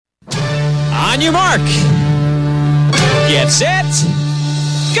On your mark. Get set.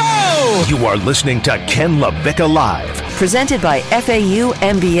 Go! You are listening to Ken Lavicka Live. Presented by FAU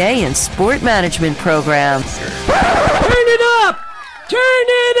MBA and Sport Management Program. Turn it up! Turn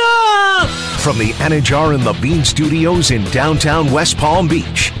it up! From the Anajar and Levine Studios in downtown West Palm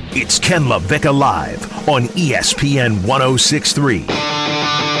Beach, it's Ken Lavicka Live on ESPN 106.3.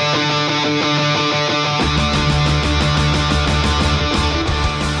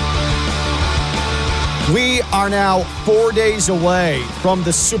 We are now 4 days away from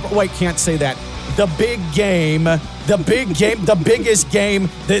the can't say that. The big game, the biggest game,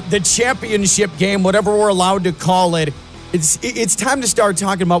 the championship game, whatever we're allowed to call it. It's time to start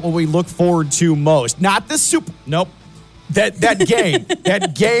talking about what we look forward to most. Not the that game.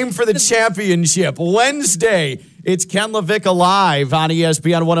 That game for the championship. Wednesday, it's Ken Lavicka Live on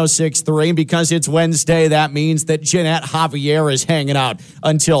ESPN 106.3. And because it's Wednesday, that means that Ginette Javier is hanging out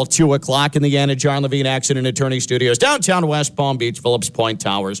until 2 o'clock in the Anajar and Levine Accident Attorney Studios, downtown West Palm Beach, Phillips Point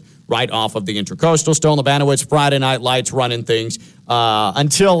Towers, right off of the Intracoastal. Stone Lebanowitz, Friday Night Lights, running things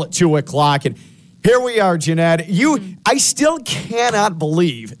until 2 o'clock. And here we are, Ginette. I still cannot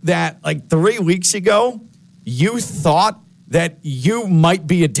believe that, 3 weeks ago, you thought that you might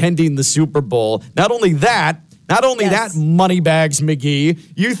be attending the Super Bowl. Not only that, Moneybags McGee,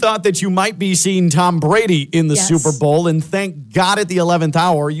 you thought that you might be seeing Tom Brady in the Super Bowl, and thank God at the 11th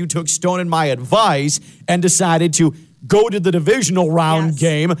hour, you took Stone and my advice and decided to go to the divisional round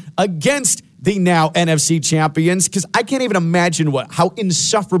game against the now NFC champions, because I can't even imagine how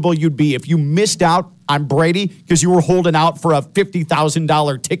insufferable you'd be if you missed out on Brady because you were holding out for a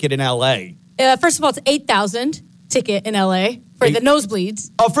 $50,000 ticket in L.A. First of all, it's $8,000 ticket in L.A. for the nosebleeds.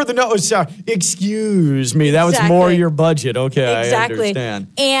 Oh, for the nose. Sorry. Excuse me. That was more your budget. Okay, exactly. I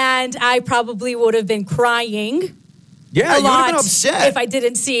understand. And I probably would have been crying. Yeah, you would have been upset if I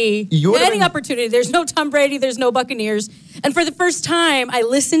didn't see any opportunity. There's no Tom Brady. There's no Buccaneers. And for the first time, I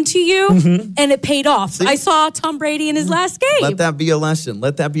listened to you, and it paid off. See? I saw Tom Brady in his last game. Let that be a lesson.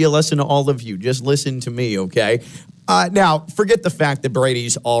 Let that be a lesson to all of you. Just listen to me, okay? Now, forget the fact that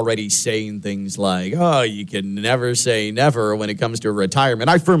Brady's already saying things like, oh, you can never say never when it comes to retirement.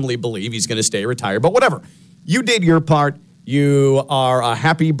 I firmly believe he's going to stay retired, but whatever. You did your part. You are a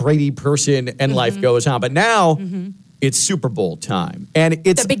happy Brady person, and life goes on. But now it's Super Bowl time. And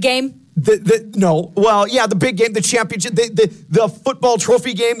it's the big game? The big game, the championship, the football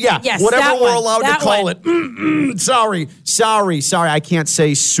trophy game. Yeah, yes, whatever we're allowed to call it. Sorry. I can't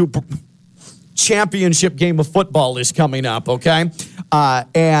say Super championship game of football is coming up, okay? I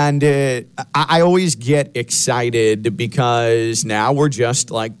always get excited because now we're just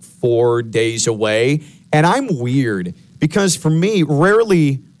 4 days away. And I'm weird because for me,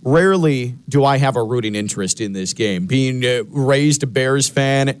 rarely do I have a rooting interest in this game. Being raised a Bears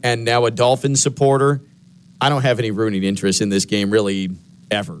fan and now a Dolphins supporter, I don't have any rooting interest in this game really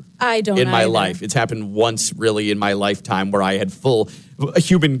ever. I don't in my either. life. It's happened once really in my lifetime where I had full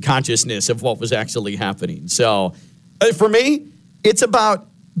human consciousness of what was actually happening. So for me, it's about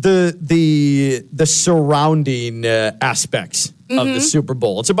the surrounding aspects of the Super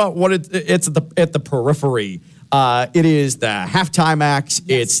Bowl. It's about what it's at the periphery. It is the halftime acts.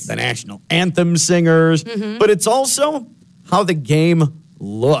 Yes. It's the national anthem singers. But it's also how the game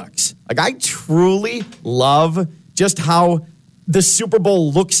looks. I truly love just how the Super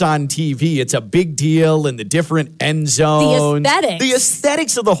Bowl looks on TV. It's a big deal in the different end zones. The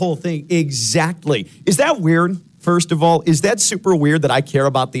aesthetics of the whole thing. Exactly. Is that weird? First of all, is that super weird that I care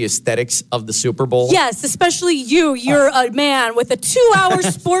about the aesthetics of the Super Bowl? Yes, especially you. You're a man with a 2-hour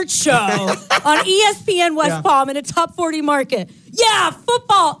sports show on ESPN West Palm in a top 40 market. Yeah,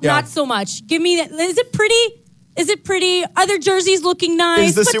 football. Yeah. Not so much. Give me that. Is it pretty? Is it pretty? Are their jerseys looking nice?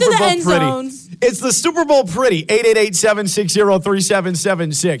 Is the Super Bowl pretty? Zones. It's the Super Bowl pretty.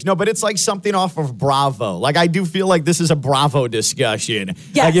 888-760-3776. No, but it's like something off of Bravo. I do feel like this is a Bravo discussion.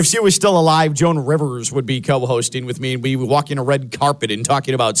 Yes. If she was still alive, Joan Rivers would be co-hosting with me and we would walk in a red carpet and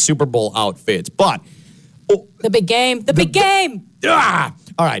talking about Super Bowl outfits. But the big game. The big game. All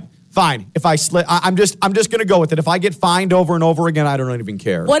right. Fine. If I slip, I'm just going to go with it. If I get fined over and over again, I don't even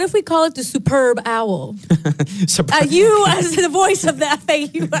care. What if we call it the Superb Owl? You as the voice of the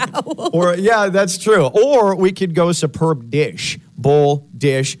FAU Owl. Or that's true. Or we could go Superb Dish, Bowl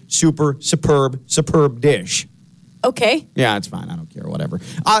Dish, Superb Dish. Okay. Yeah, it's fine. I don't care. Whatever.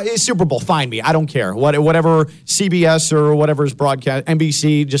 Super Bowl, fine me. I don't care. Whatever CBS or whatever is broadcast,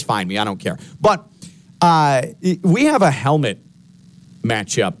 NBC, just fine me. I don't care. But we have a helmet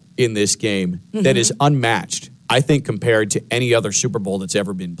matchup in this game that is unmatched, I think, compared to any other Super Bowl that's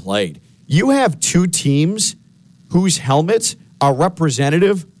ever been played. You have two teams whose helmets are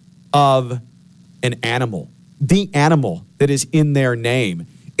representative of an animal. The animal that is in their name.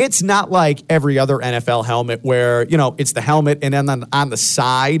 It's not like every other NFL helmet where, it's the helmet and then on the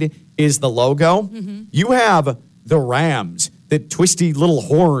side is the logo. Mm-hmm. You have the Rams, the twisty little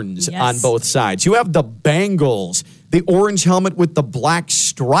horns on both sides. You have the Bengals, the orange helmet with the black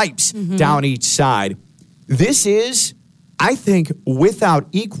stripes down each side. This is, I think, without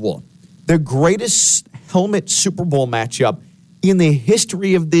equal, the greatest helmet Super Bowl matchup in the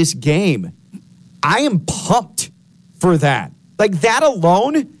history of this game. I am pumped for that. Like that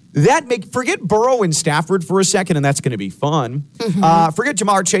alone, forget Burrow and Stafford for a second, and that's going to be fun. Forget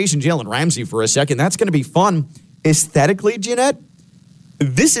Jamar Chase and Jalen Ramsey for a second. That's going to be fun. Aesthetically, Ginette,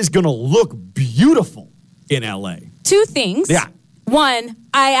 this is going to look beautiful in L.A. Two things. Yeah. One,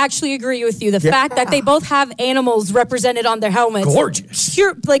 I actually agree with you. The fact that they both have animals represented on their helmets. Gorgeous.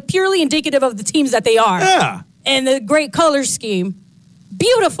 Purely indicative of the teams that they are. Yeah. And the great color scheme.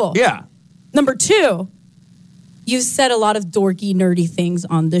 Beautiful. Yeah. Number two, you've said a lot of dorky, nerdy things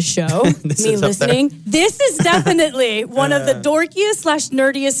on this show. Me listening. This is definitely one of the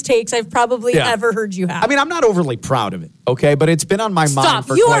dorkiest/nerdiest takes I've probably ever heard you have. I mean, I'm not overly proud of it, okay? But it's been on my mind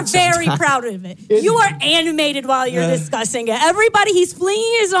for You quite are some very time. proud of it. You are animated while you're discussing it. Everybody, he's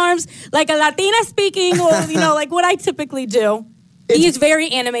flinging his arms like a Latina speaking, or, like what I typically do. He is very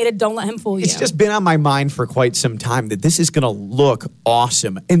animated. Don't let him fool you. It's just been on my mind for quite some time that this is going to look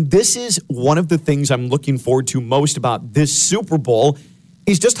awesome. And this is one of the things I'm looking forward to most about this Super Bowl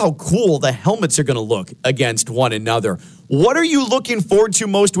is just how cool the helmets are going to look against one another. What are you looking forward to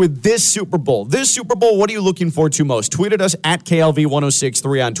most with this Super Bowl? This Super Bowl, what are you looking forward to most? Tweet at us at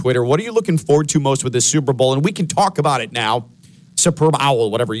KLV1063 on Twitter. What are you looking forward to most with this Super Bowl? And we can talk about it now. Superb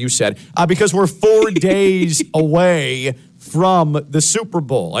owl, whatever you said, because we're 4 days away from the Super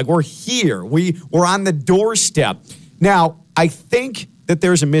Bowl. Like, we're here. We're on the doorstep. Now, I think that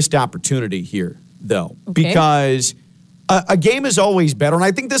there's a missed opportunity here, though, because a game is always better. And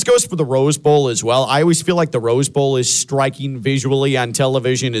I think this goes for the Rose Bowl as well. I always feel like the Rose Bowl is striking visually on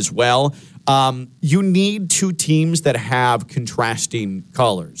television as well. You need two teams that have contrasting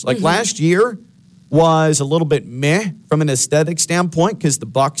colors. Like last year was a little bit meh from an aesthetic standpoint because the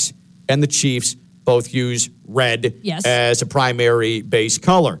Bucs and the Chiefs both use red as a primary base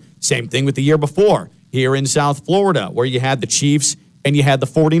color. Same thing with the year before here in South Florida, where you had the Chiefs and you had the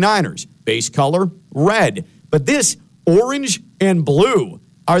 49ers. Base color, red. But this, orange and blue,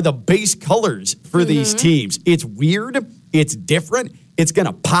 are the base colors for these teams. It's weird. It's different. It's going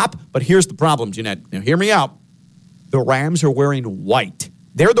to pop. But here's the problem, Ginette. Now, hear me out. The Rams are wearing white.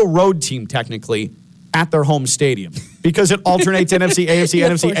 They're the road team, technically, at their home stadium because it alternates NFC, AFC,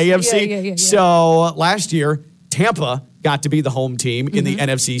 NFC, AFC. Yeah. So last year, Tampa got to be the home team in the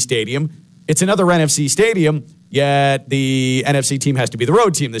NFC stadium. It's another NFC stadium, yet the NFC team has to be the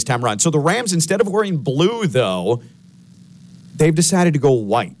road team this time around. So the Rams, instead of wearing blue, though, they've decided to go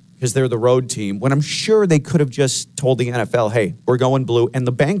white because they're the road team, when I'm sure they could have just told the NFL, hey, we're going blue. And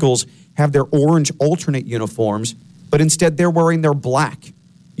the Bengals have their orange alternate uniforms, but instead they're wearing their black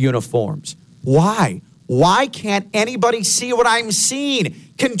uniforms. Why? Why can't anybody see what I'm seeing?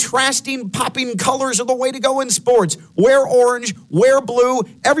 Contrasting, popping colors are the way to go in sports. Wear orange, wear blue,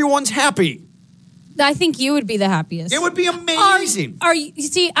 everyone's happy. I think you would be the happiest. It would be amazing. You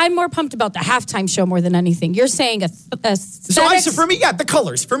see, I'm more pumped about the halftime show more than anything. You're saying So for me, the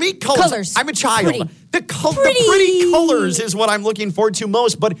colors. For me, colors. I'm a child. Pretty. The pretty colors is what I'm looking forward to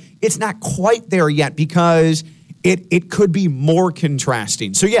most, but it's not quite there yet because it could be more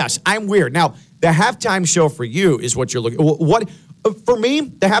contrasting. So yes, I'm weird. Now, the halftime show for you is what you're looking. What for me,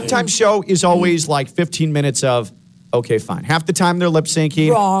 the halftime show is always like 15 minutes of, okay, fine. Half the time they're lip syncing.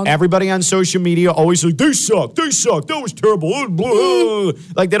 Wrong. Everybody on social media always like, they suck. That was terrible.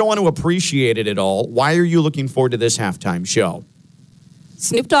 Like, they don't want to appreciate it at all. Why are you looking forward to this halftime show?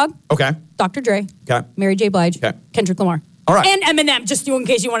 Snoop Dogg. Okay. Dr. Dre. Okay. Mary J. Blige. Okay. Kendrick Lamar. All right. And Eminem, just in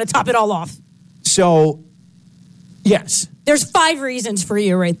case you want to top it all off. So, yes. There's 5 reasons for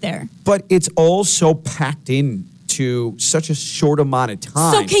you right there. But it's all so packed into such a short amount of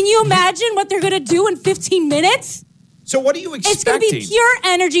time. So can you imagine what they're going to do in 15 minutes? So what are you expecting? It's going to be pure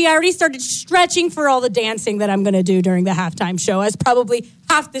energy. I already started stretching for all the dancing that I'm going to do during the halftime show, as probably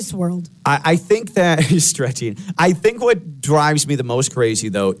half this world. I think that is stretching. I think what drives me the most crazy,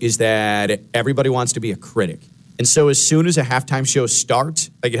 though, is that everybody wants to be a critic. And so as soon as a halftime show starts,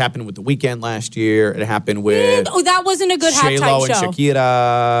 like it happened with The Weeknd last year, it happened with that wasn't a good halftime show. and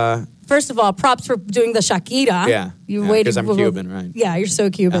Shakira. First of all, props for doing the Shakira. Yeah, you waited because I'm Cuban, right? Yeah, you're so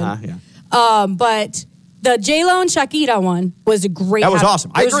Cuban. Yeah. But The J-Lo and Shakira one was a great. That was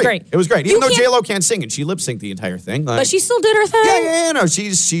awesome. I agree. Was great. It was great. Even though J-Lo can't sing and she lip synced the entire thing. But she still did her thing. Yeah. No,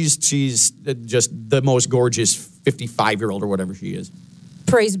 she's just the most gorgeous 55-year-old or whatever she is.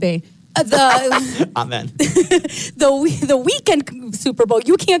 Praise be. Amen. The weekend Super Bowl,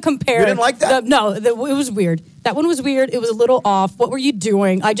 you can't compare. You didn't like that? It was weird. That one was weird. It was a little off. What were you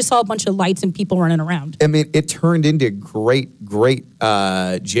doing? I just saw a bunch of lights and people running around. I mean, it turned into great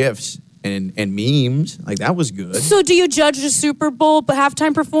GIFs and memes. Like, that was good. So do you judge the Super Bowl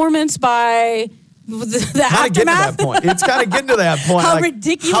halftime performance by the aftermath? It's kind of getting to that point. How like,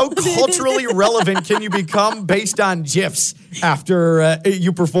 ridiculous. How culturally relevant can you become based on GIFs after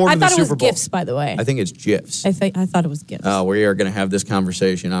you perform in the Super Bowl? I thought it was GIFs, by the way. I think it's GIFs. I thought it was GIFs. Oh, we are going to have this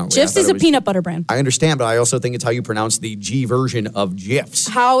conversation, aren't we? GIFs is a peanut butter brand. I understand, but I also think it's how you pronounce the G version of GIFs.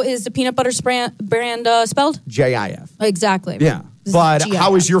 How is the peanut butter brand spelled? JIF. Exactly. Yeah. But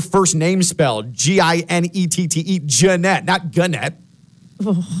how is your first name spelled? Ginette. Ginette, not Ginette.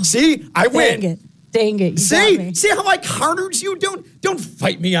 See? I win. Dang it. See how I countered you? Don't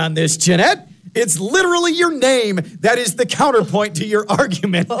fight me on this, Ginette. It's literally your name that is the counterpoint to your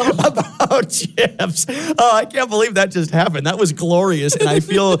argument about GIFs. Oh, I can't believe that just happened. That was glorious, and I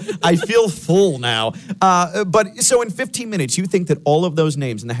feel full now. But so in 15 minutes, you think that all of those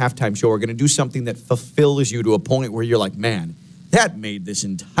names in the halftime show are going to do something that fulfills you to a point where you're like, man, that made this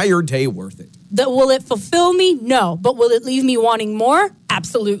entire day worth it. Will it fulfill me? No. But will it leave me wanting more?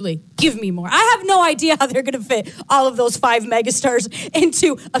 Absolutely. Give me more. I have no idea how they're going to fit all of those 5 megastars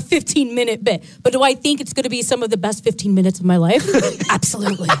into a 15-minute bit. But do I think it's going to be some of the best 15 minutes of my life?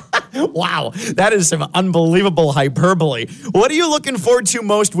 Absolutely. Wow. That is some unbelievable hyperbole. What are you looking forward to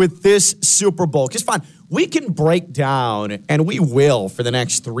most with this Super Bowl? Because, fine, we can break down, and we will for the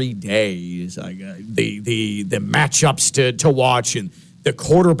next 3 days, the matchups to watch and the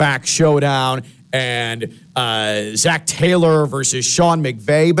quarterback showdown and Zach Taylor versus Sean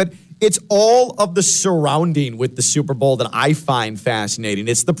McVay. But it's all of the surrounding with the Super Bowl that I find fascinating.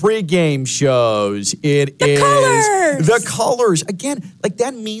 It's the pregame shows. The colors. Again, like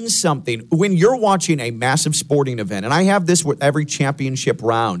that means something. When you're watching a massive sporting event, and I have this with every championship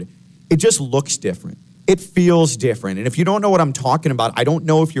round, it just looks different. It feels different. And if you don't know what I'm talking about, I don't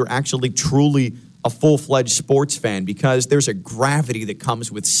know if you're actually truly a full-fledged sports fan, because there's a gravity that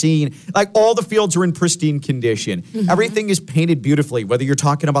comes with seeing, like, all the fields are in pristine condition. Mm-hmm. Everything is painted beautifully, whether you're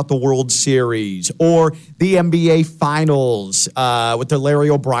talking about the World Series or the NBA Finals with the Larry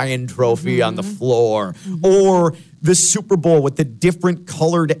O'Brien trophy on the floor, or the Super Bowl with the different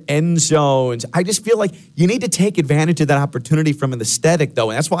colored end zones. I just feel like you need to take advantage of that opportunity from an aesthetic, though.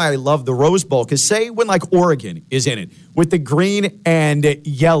 And that's why I love the Rose Bowl. Because say when, like, Oregon is in it with the green and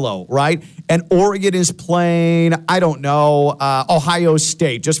yellow, right? And Oregon is playing, I don't know, Ohio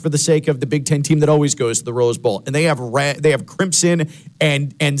State, just for the sake of the Big Ten team that always goes to the Rose Bowl. And they have crimson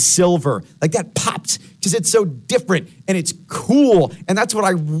and silver. Like, that pops because it's so different and it's cool. And that's what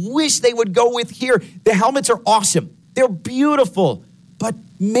I wish they would go with here. The helmets are awesome. They're beautiful. But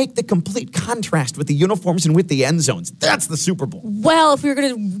make the complete contrast with the uniforms and with the end zones. That's the Super Bowl. Well, if we were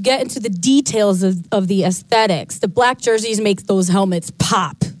going to get into the details of the aesthetics, the black jerseys make those helmets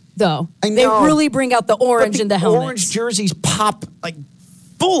pop, though. I know. They really bring out the orange in the helmets. Orange jerseys pop, like,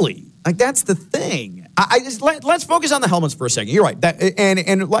 fully. Like, that's the thing. Let's focus on the helmets for a second. You're right.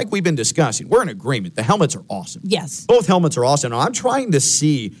 And like we've been discussing, we're in agreement. The helmets are awesome. Yes. Both helmets are awesome. I'm trying to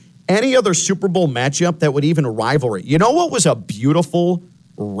see any other Super Bowl matchup that would even rival it. You know what was a beautiful,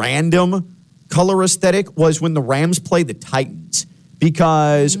 random color aesthetic was when the Rams played the Titans,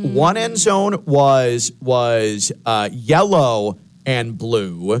 because one end zone was yellow and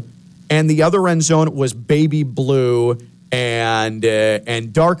blue, and the other end zone was baby blue and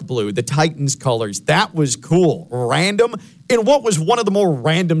dark blue, the Titans colors. That was cool. Random in what was one of the more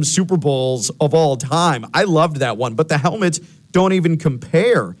random Super Bowls of all time. I loved that one, but the helmets don't even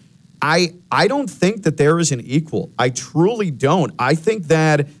compare. I don't think that there is an equal. I truly don't. I think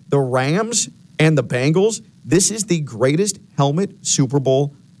that the Rams and the Bengals, this is the greatest helmet Super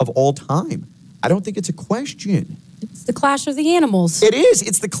Bowl of all time. I don't think it's a question. It's the clash of the animals. It is.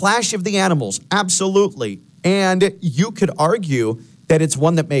 It's the clash of the animals. Absolutely. And you could argue that it's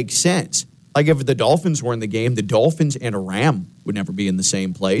one that makes sense. Like, if the Dolphins were in the game, the Dolphins and a Ram would never be in the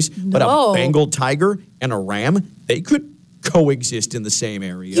same place. No. But a Bengal Tiger and a Ram, they could coexist in the same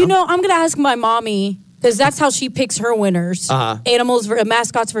area. You know, I'm going to ask my mommy, because that's how she picks her winners. Animals,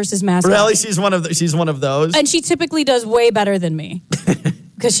 mascots versus mascots. Really? She's one of those? And she typically does way better than me.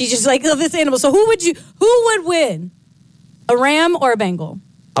 Because she's just like, oh, this animal. So who would win? A Ram or a Bengal?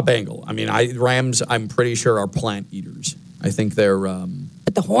 A Bengal. I mean, Rams, I'm pretty sure, are plant eaters. I think they're...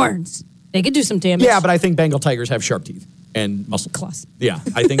 But the horns. They could do some damage. Yeah, but I think Bengal tigers have sharp teeth and muscle claws. Yeah,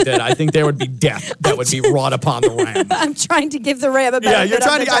 I think there would be death that would be wrought upon the ram. I'm trying to give the ram a benefit.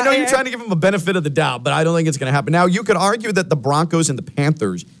 Yeah, I know you're trying to give him a benefit of the doubt, but I don't think it's going to happen. Now, you could argue that the Broncos and the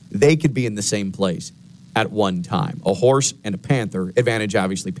Panthers, they could be in the same place at one time. A horse and a panther. Advantage,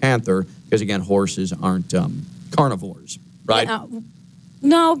 obviously, panther, because again, horses aren't carnivores, right? Yeah,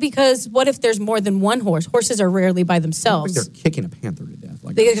 no, because what if there's more than one horse? Horses are rarely by themselves. I think they're kicking a panther to death.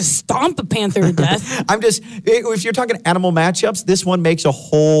 They just stomp a panther to death. If you're talking animal matchups, this one makes a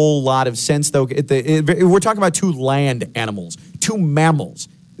whole lot of sense, though. We're talking about two land animals, two mammals.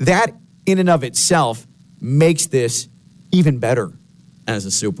 That, in and of itself, makes this even better as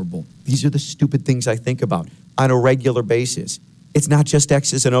a Super Bowl. These are the stupid things I think about on a regular basis. It's not just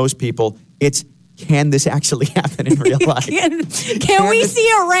X's and O's, people. It's, can this actually happen in real life? Can we see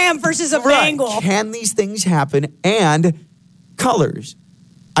a ram versus a Bengal? Can these things happen? And colors.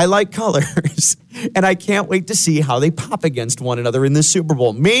 I like colors, and I can't wait to see how they pop against one another in the Super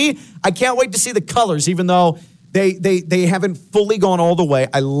Bowl. I can't wait to see the colors, even though they haven't fully gone all the way.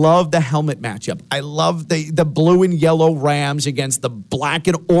 I love the helmet matchup. I love the blue and yellow Rams against the black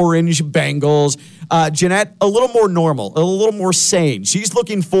and orange Bengals. Ginette, a little more normal, a little more sane. She's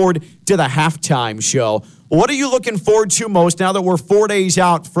looking forward to the halftime show. What are you looking forward to most now that we're 4 days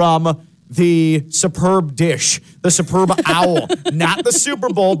out from the superb dish, the superb owl, not the Super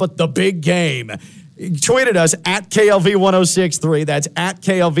Bowl, but the big game? Tweeted us at KLV1063. That's at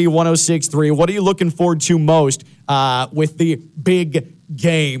KLV1063. What are you looking forward to most with the big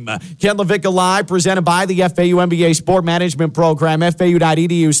game? Ken Lavicka Live, presented by the FAU MBA Sport Management Program,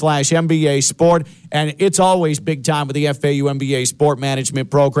 FAU.edu/MBA Sport. And it's always big time with the FAU MBA Sport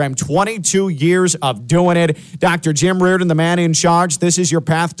Management Program. 22 years of doing it. Dr. Jim Reardon, the man in charge. This is your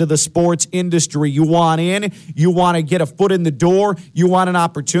path to the sports industry. You want in? You want to get a foot in the door? You want an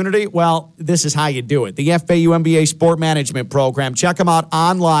opportunity? Well, this is how you do it. The FAU MBA Sport Management Program. Check them out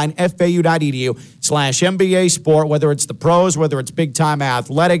online, FAU.edu/MBA Sport, whether it's the pros, whether it's big-time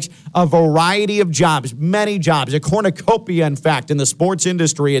athletics, a variety of jobs, many jobs, a cornucopia, in fact, in the sports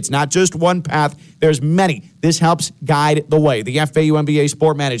industry. It's not just one path. There's many. This helps guide the way. The FAU MBA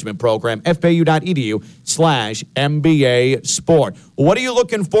Sport Management Program, FAU.edu/MBA Sport. What are you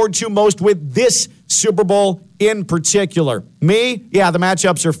looking forward to most with this Super Bowl in particular? Me? Yeah, the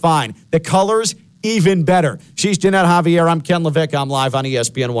matchups are fine. The colors, even better. She's Ginette Javier. I'm Ken Lavicka. I'm live on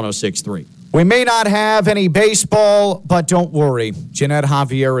ESPN 106.3. We may not have any baseball, but don't worry. Ginette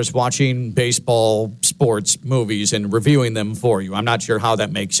Javier is watching baseball, sports, movies, and reviewing them for you. I'm not sure how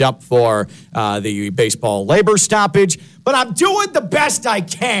that makes up for the baseball labor stoppage, but I'm doing the best I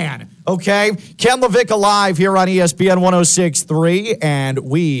can, okay? Ken Lavicka Live here on ESPN 106.3, and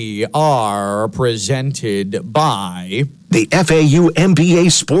we are presented by the FAU MBA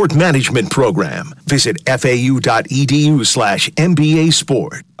Sport Management Program. Visit FAU.edu/MBA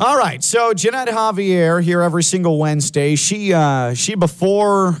Sport. All right, so Ginette Javier here every single Wednesday. She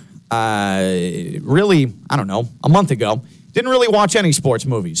before, really, I don't know, a month ago, didn't really watch any sports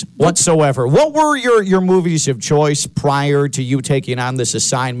movies whatsoever. What were your movies of choice prior to you taking on this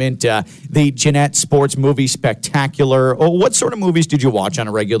assignment, the Ginette Sports Movie Spectacular? What sort of movies did you watch on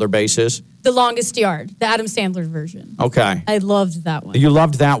a regular basis? The Longest Yard, the Adam Sandler version. Okay. I loved that one. You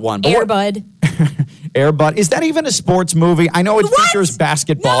loved that one. Air Bud. Air Bud. Is that even a sports movie? I know it features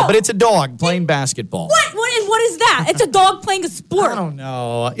basketball, but it's a dog playing basketball. What is that? It's a dog playing a sport. I don't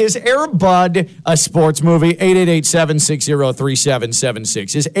know. Is Air Bud a sports movie?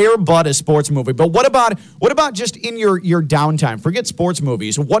 888-760-3776. Is Air Bud a sports movie? But what about just in your downtime? Forget sports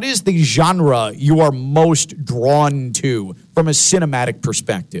movies. What is the genre you are most drawn to from a cinematic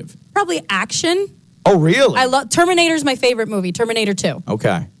perspective? Probably action. Oh, really? I love Terminator's my favorite movie. Terminator 2.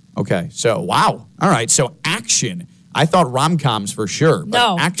 Okay. So, wow. All right. So, action. I thought rom-coms for sure.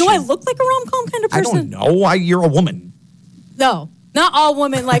 No. Action. Do I look like a rom-com kind of person? I don't know. You're a woman. No. Not all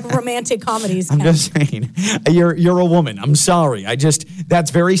women like romantic comedies. I'm just saying. You're a woman. I'm sorry. That's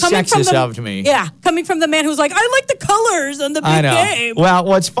very sexist of me. Yeah. Coming from the man who's like, I like the colors on the big game. Well,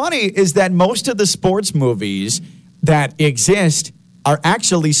 what's funny is that most of the sports movies that exist are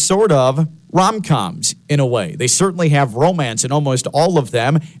actually sort of rom-coms in a way. They certainly have romance in almost all of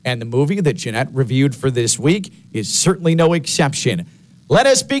them, and the movie that Ginette reviewed for this week is certainly no exception. Let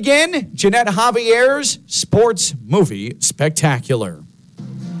us begin Ginette Javier's Sports Movie Spectacular.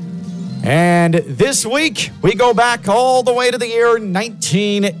 And this week, we go back all the way to the year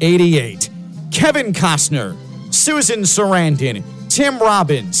 1988. Kevin Costner, Susan Sarandon, Tim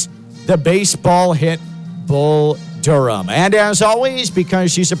Robbins, the baseball hit Bull Durham. And as always,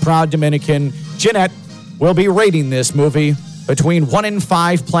 because she's a proud Dominican, Ginette will be rating this movie between 1 and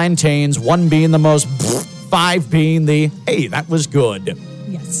 5 plantains, 1 being the most, 5 being the, hey, that was good.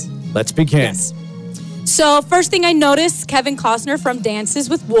 Yes. Let's begin. Yes. So first thing I noticed, Kevin Costner from Dances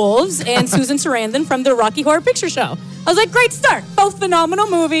with Wolves and Susan Sarandon from the Rocky Horror Picture Show. I was like, great start. Both phenomenal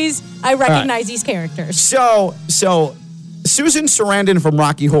movies. I recognize these characters. So Susan Sarandon from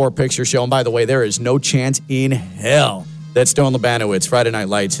Rocky Horror Picture Show, and by the way, there is no chance in hell that Stone Labanowitz, Friday Night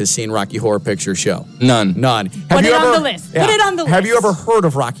Lights, has seen Rocky Horror Picture Show. None. Put it on the list. Put it on the list. Have you ever heard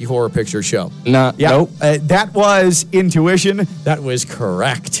of Rocky Horror Picture Show? No. Yeah. Nope. That was intuition. That was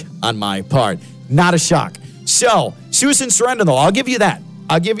correct on my part. Not a shock. So, Susan Sarandon, though, I'll give you that.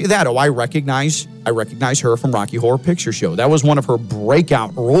 Oh, I recognize her from Rocky Horror Picture Show. That was one of her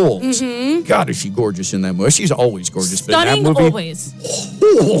breakout roles. Mm-hmm. God, is she gorgeous in that movie. She's always gorgeous. Stunning, in that movie. always.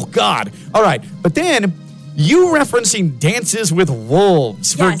 Oh, God. All right. But then, you referencing Dances with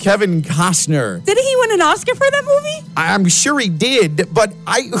Wolves for Kevin Costner. Didn't he win an Oscar for that movie? I'm sure he did, but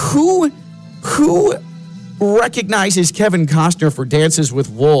who recognizes Kevin Costner for Dances with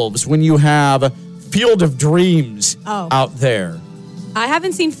Wolves when you have Field of Dreams out there? I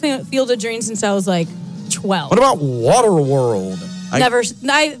haven't seen Field of Dreams since I was like 12. What about Waterworld?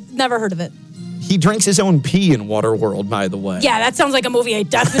 I've never heard of it. He drinks his own pee in Waterworld, by the way. Yeah, that sounds like a movie I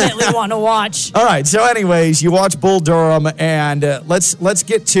definitely want to watch. All right, so anyways, you watch Bull Durham, and let's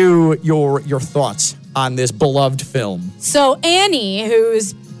get to your thoughts on this beloved film. So Annie,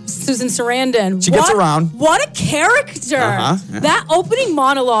 who's Susan Sarandon. She gets around. What a character. Uh-huh. Yeah. That opening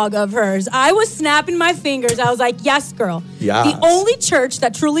monologue of hers, I was snapping my fingers. I was like, yes, girl. Yes. The only church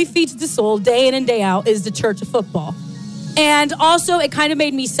that truly feeds the soul day in and day out is the church of football. And also, it kind of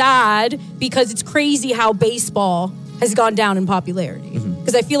made me sad because it's crazy how baseball has gone down in popularity.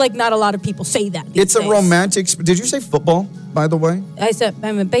 Because I feel like not a lot of people say that these It's a days. romantic... Did you say football, by the way? I said,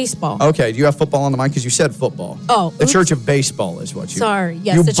 I'm in baseball. Okay, do you have football on the mind? Because you said football. Oh, The oops. Church of Baseball is what you... Sorry,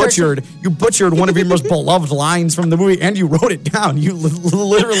 yes, You the Church of- butchered one of your most beloved lines from the movie, and you wrote it down. You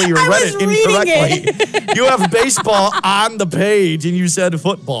literally I read was it reading incorrectly. You have baseball on the page, and you said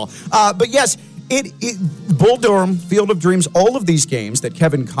football. But yes... Bull Durham, Field of Dreams, all of these games that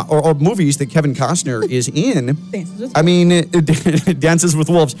or movies that Kevin Costner is in. I mean, Dances with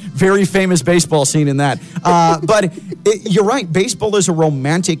Wolves, very famous baseball scene in that. But you're right, baseball is a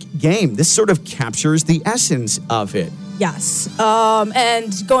romantic game. This sort of captures the essence of it. Yes.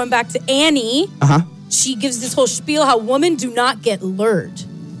 And going back to Annie, she gives this whole spiel how women do not get lured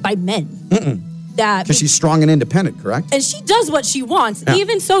by men. Because she's strong and independent, correct? And she does what she wants. Yeah.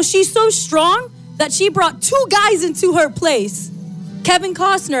 Even so, she's so strong that she brought 2 guys into her place. Kevin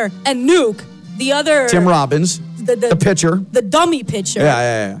Costner and Nuke, the other... Tim Robbins, the pitcher. The dummy pitcher.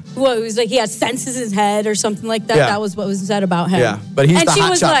 Yeah. Well, it was like he had sense in his head or something like that. Yeah. That was what was said about him. Yeah, but he's and the she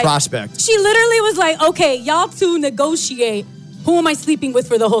was hotshot like, prospect. She literally was like, okay, y'all 2 negotiate. Who am I sleeping with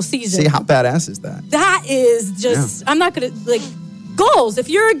for the whole season? See, how badass is that? That is just... I'm not going to... Goals. If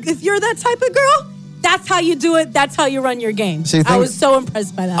you're that type of girl, that's how you do it. That's how you run your game. See, I was so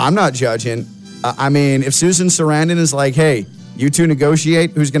impressed by that. I'm not judging. I mean, if Susan Sarandon is like, hey, you 2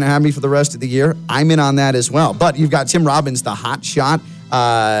 negotiate who's going to have me for the rest of the year, I'm in on that as well. But you've got Tim Robbins, the hot shot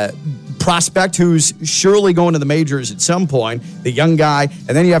prospect who's surely going to the majors at some point, the young guy.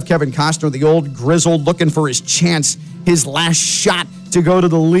 And then you have Kevin Costner, the old grizzled, looking for his chance, his last shot to go to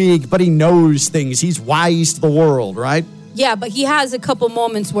the league. But he knows things. He's wise to the world, right? Yeah, but he has a couple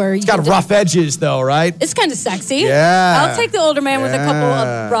moments where... He's got rough edges, though, right? It's kind of sexy. Yeah. I'll take the older man with a couple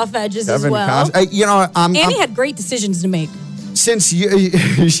of rough edges as well. Annie had great decisions to make. Since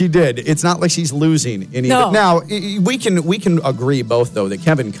she did, it's not like she's losing any. No. Now we can agree both though that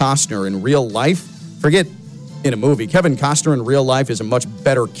Kevin Costner in real life, forget in a movie, Kevin Costner in real life is a much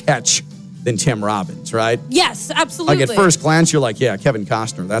better catch than Tim Robbins, right? Yes, absolutely. Like at first glance, you're like, yeah, Kevin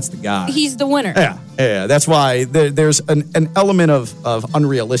Costner, that's the guy. He's the winner. Yeah. That's why there's an element of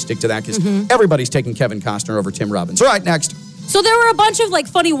unrealistic to that because everybody's taking Kevin Costner over Tim Robbins. All right, next. So there were a bunch of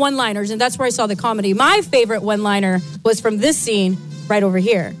funny one-liners, and that's where I saw the comedy. My favorite one-liner was from this scene right over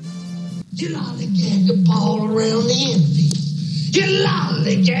here. You lollygag the ball around the infield. You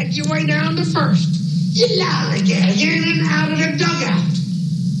lollygag your way down to first. You lollygag in and out of the dugout.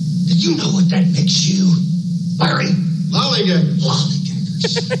 Do you know what that makes you, Larry? Lollygaggers.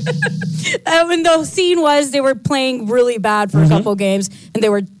 Lollygaggers. And the scene was they were playing really bad for a couple games, and they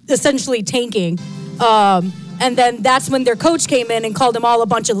were essentially tanking. And then that's when their coach came in and called them all a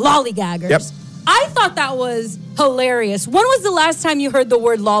bunch of lollygaggers. Yep. I thought that was hilarious. When was the last time you heard the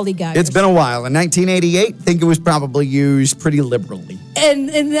word lollygag? It's been a while. In 1988, I think it was probably used pretty liberally. And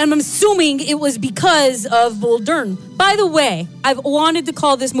I'm assuming it was because of Bull Durham. By the way, I've wanted to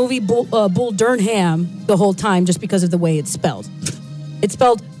call this movie Bull Durham the whole time just because of the way it's spelled. It's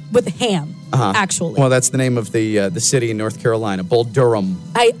spelled with ham, actually. Well, that's the name of the city in North Carolina, Bull Durham.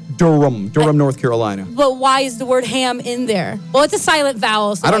 Durham, North Carolina. But why is the word ham in there? Well, it's a silent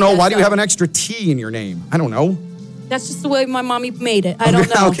vowel. So I don't know. Why do you have an extra T in your name? I don't know. That's just the way my mommy made it. I don't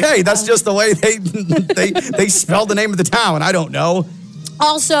know. Okay, that's just the way they spelled the name of the town. I don't know.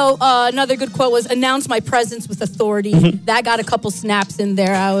 Also, another good quote was, announce my presence with authority. That got a couple snaps in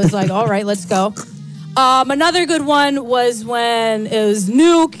there. I was like, all right, let's go. Another good one was when it was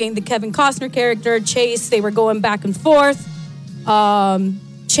Nuke and the Kevin Costner character, Chase. They were going back and forth.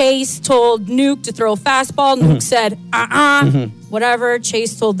 Chase told Nuke to throw a fastball. Nuke said, whatever.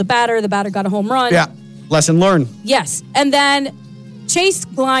 Chase told the batter. The batter got a home run. Yeah, lesson learned. Yes. And then Chase's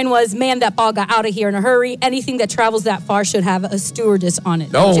line was, man, that ball got out of here in a hurry. Anything that travels that far should have a stewardess on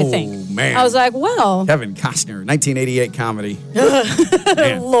it. Don't you think? Man. I was like, well. Kevin Costner, 1988 comedy.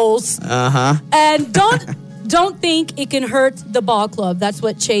 Lols. Uh-huh. And don't think it can hurt the ball club. That's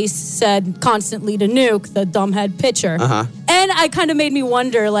what Chase said constantly to Nuke, the dumbhead pitcher. Uh-huh. And I kind of made me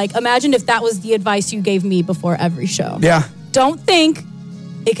wonder, like, imagine if that was the advice you gave me before every show. Yeah. Don't think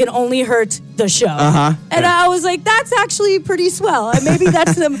it can only hurt the show. And I was like, that's actually pretty swell. And maybe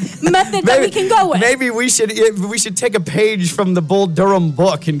that's the method that we can go with. Maybe we should take a page from the Bull Durham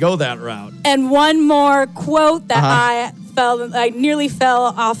book and go that route. And one more quote that I nearly fell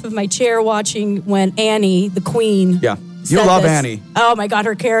off of my chair watching when Annie, the queen. Yeah. You love Annie. Oh my God,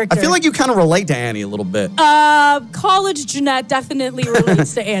 her character. I feel like you kind of relate to Annie a little bit. College Ginette definitely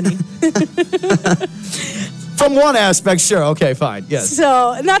relates to Annie. From one aspect, sure. Okay, fine. Yes.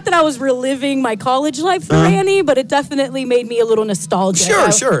 So, not that I was reliving my college life for Annie, but it definitely made me a little nostalgic.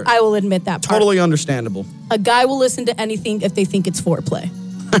 Sure. I will admit that part. Totally understandable. A guy will listen to anything if they think it's foreplay.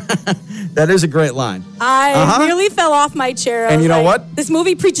 That is a great line. I nearly fell off my chair. And you know what? This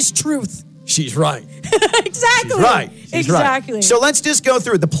movie preaches truth. She's right. Exactly. She's right. Exactly. Right. So let's just go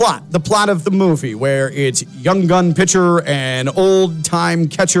through the plot of the movie, where it's young gun pitcher and old time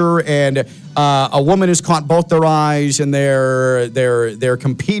catcher, and a woman has caught both their eyes, and they're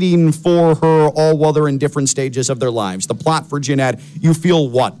competing for her, all while they're in different stages of their lives. The plot for Ginette, you feel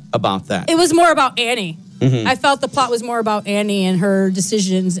what about that? It was more about Annie. I felt the plot was more about Annie and her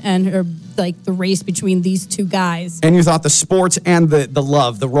decisions and her, like, the race between these two guys. And you thought the sports and the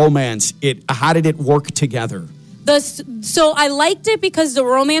love, the romance, how did it work together? So I liked it because the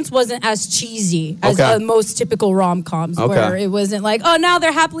romance wasn't as cheesy as most typical rom-coms, where it wasn't like, oh, now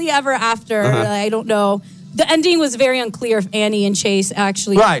they're happily ever after. I don't know. The ending was very unclear if Annie and Chase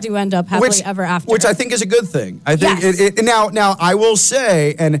actually do end up happily ever after. Which I think is a good thing. I think now I will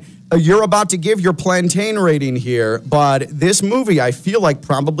say, and you're about to give your plantain rating here, but this movie I feel like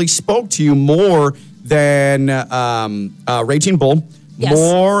probably spoke to you more than Raging Bull,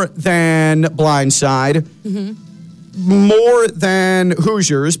 more than Blindside, more than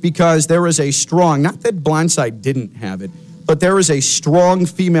Hoosiers, because there is a strong, not that Blindside didn't have it, but there is a strong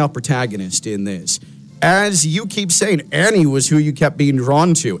female protagonist in this. As you keep saying, Annie was who you kept being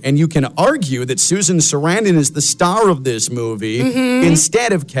drawn to. And you can argue that Susan Sarandon is the star of this movie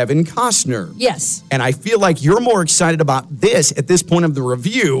instead of Kevin Costner. Yes. And I feel like you're more excited about this at this point of the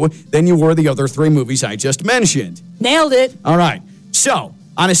review than you were the other three movies I just mentioned. Nailed it. All right. So,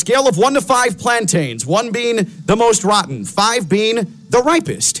 on a scale of 1 to 5 plantains, 1 being the most rotten, 5 being the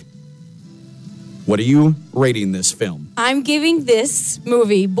ripest, what are you rating this film? I'm giving this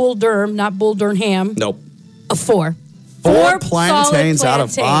movie, Bull Durham, not Bull Durham. Nope. A 4. 4 plantains out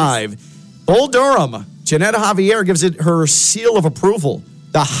of 5. Bull Durham. Ginette Javier gives it her seal of approval.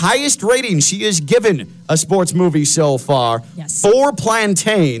 The highest rating she has given a sports movie so far. Yes. 4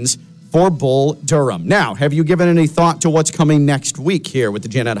 plantains for Bull Durham. Now, have you given any thought to what's coming next week here with the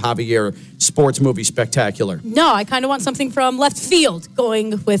Ginette Javier Sports Movie Spectacular? No, I kind of want something from left field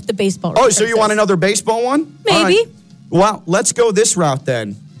going with the baseball. Oh, so you want another baseball one? Maybe. All right. Well, let's go this route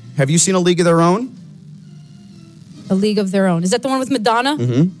then. Have you seen A League of Their Own? A League of Their Own. Is that the one with Madonna?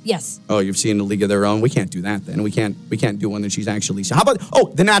 Mm-hmm. Yes. Oh, you've seen A League of Their Own? We can't do that then. We can't do one that she's actually seen. How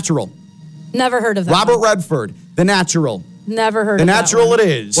about, The Natural? Never heard of that. Robert Redford, The Natural. Never heard The of that. Natural one. it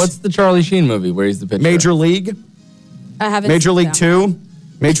is. What's the Charlie Sheen movie where he's the pitcher? Major League? I haven't Major seen League that 2?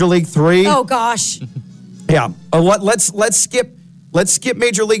 Major League 3? Oh, gosh. Yeah. Let's skip Let's skip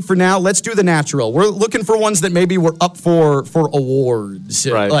Major League for now. Let's do the natural. We're looking for ones that maybe were up for awards.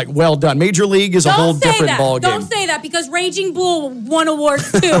 Right. Like, well done. Major League is a whole different ballgame. Don't say that, because Raging Bull won awards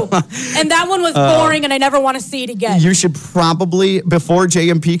too. And that one was boring, and I never want to see it again. You should probably, before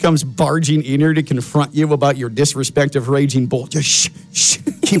JMP comes barging in here to confront you about your disrespect of Raging Bull, just shh,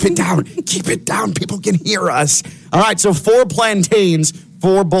 keep it down. Keep it down. People can hear us. All right, so 4 plantains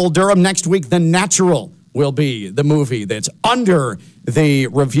for Bull Durham. Next week, The Natural will be the movie that's under the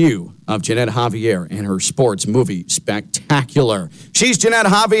review of Ginette Javier and her sports movie spectacular. She's Ginette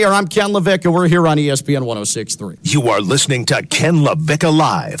Javier. I'm Ken Lavicka. We're here on ESPN 106.3. You are listening to Ken Lavicka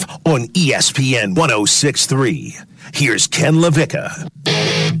Live on ESPN 106.3. Here's Ken Lavicka.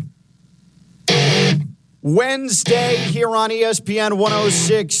 Wednesday here on ESPN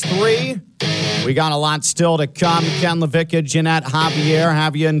 106.3. We got a lot still to come. Ken Lavicka, Ginette Javier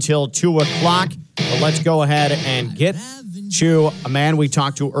have you until 2 o'clock. But let's go ahead and get to a man we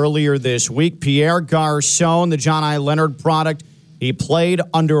talked to earlier this week, Pierre Garcon, the John I. Leonard product. He played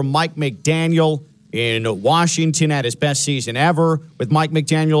under Mike McDaniel in Washington, at his best season ever. With Mike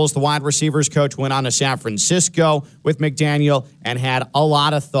McDaniel as the wide receivers coach, went on to San Francisco with McDaniel and had a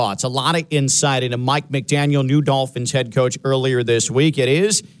lot of thoughts, a lot of insight into Mike McDaniel, new Dolphins head coach, earlier this week. It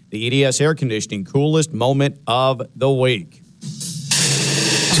is the EDS Air Conditioning coolest moment of the week.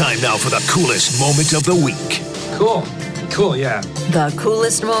 Time now for the coolest moment of the week. Cool, yeah. The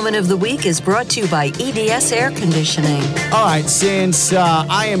coolest moment of the week is brought to you by EDS Air Conditioning. All right, since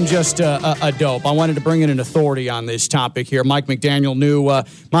I am just a dope, I wanted to bring in an authority on this topic here. Mike McDaniel, new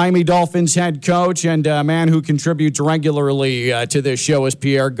Miami Dolphins head coach, and a man who contributes regularly to this show is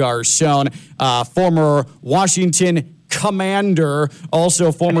Pierre Garcon, former Washington Commander,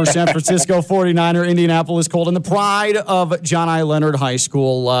 also former San Francisco 49er, Indianapolis Colt, and the pride of John I. Leonard High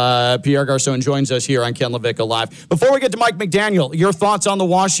School. Pierre Garcon joins us here on Ken Lavicka Live. Before we get to Mike McDaniel, your thoughts on the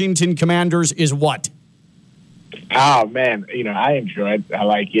Washington Commanders is what? Oh, man, I enjoy it. I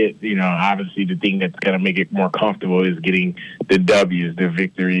like it. Obviously the thing that's going to make it more comfortable is getting the W's, the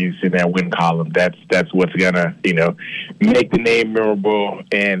victories in that win column. That's what's going to, make the name memorable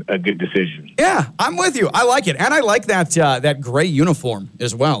and a good decision. Yeah, I'm with you. I like it. And I like that gray uniform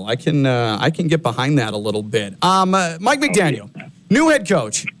as well. I can get behind that a little bit. Mike McDaniel, new head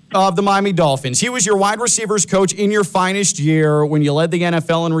coach of the Miami Dolphins. He was your wide receivers coach in your finest year when you led the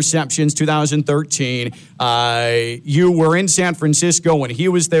NFL in receptions, 2013. You were in San Francisco when he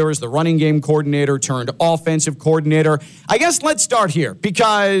was there as the running game coordinator turned offensive coordinator. I guess let's start here,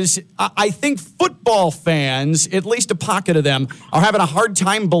 because I think football fans, at least a pocket of them, are having a hard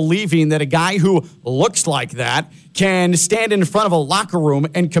time believing that a guy who looks like that can stand in front of a locker room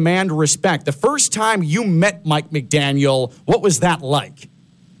and command respect. The first time you met Mike McDaniel, what was that like?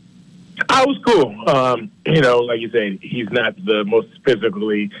 I was cool. Like you said, he's not the most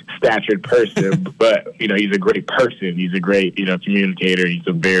physically statured person, but, he's a great person. He's a great, communicator. He's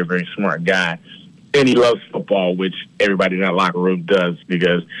a very, very smart guy. And he loves football, which everybody in that locker room does,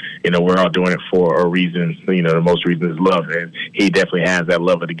 because, we're all doing it for a reason. The most reason is love. And he definitely has that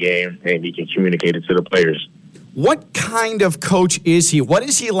love of the game, and he can communicate it to the players. What kind of coach is he? What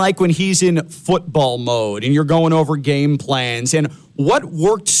is he like when he's in football mode and you're going over game plans? And what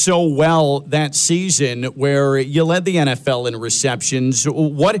worked so well that season where you led the NFL in receptions?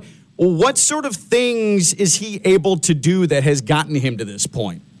 What sort of things is he able to do that has gotten him to this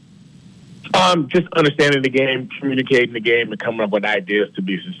point? Just understanding the game, communicating the game, and coming up with ideas to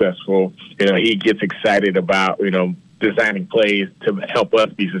be successful. He gets excited about, designing plays to help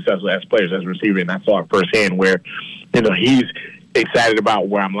us be successful as players, as receivers. And I saw it firsthand where, he's excited about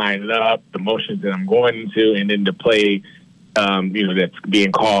where I'm lining up, the motions that I'm going into, and then the play, that's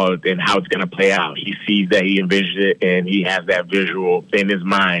being called and how it's going to play out. He sees that, he envisions it, and he has that visual in his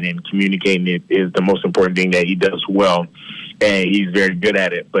mind, and communicating it is the most important thing that he does well. And he's very good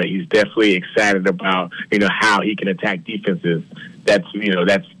at it, but he's definitely excited about, how he can attack defenses. That's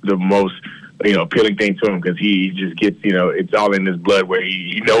the most, appealing thing to him, because he just gets, it's all in his blood where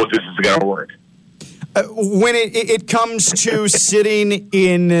he knows this is going to work. When it comes to sitting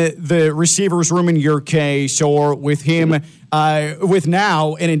in the receiver's room in your case, or with him, with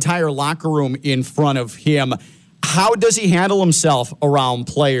now an entire locker room in front of him, how does he handle himself around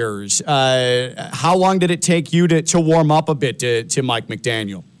players? How long did it take you to warm up a bit to Mike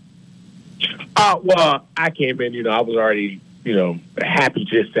McDaniel? Well, I came in, I was already, happy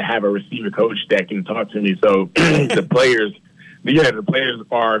just to have a receiver coach that can talk to me. So the players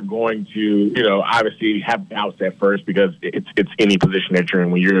are going to, obviously have doubts at first, because it's any position that you're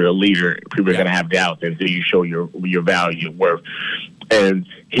in. When you're a leader, people are going to have doubts until you show your value, your worth. And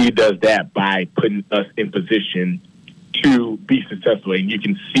he does that by putting us in position to be successful, and you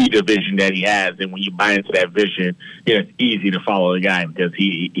can see the vision that he has. And when you buy into that vision, it's easy to follow the guy because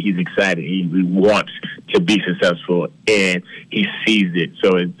he's excited. He wants to be successful, and he sees it.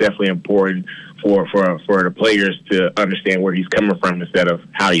 So it's definitely important for the players to understand where he's coming from instead of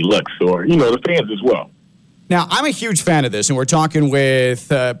how he looks, or the fans as well. Now, I'm a huge fan of this, and we're talking with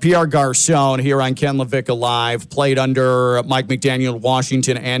Pierre Garçon here on Ken Lavicka Live, played under Mike McDaniel in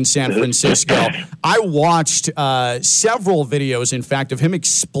Washington and San Francisco. I watched several videos, in fact, of him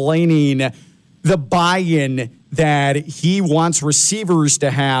explaining the buy-in that he wants receivers to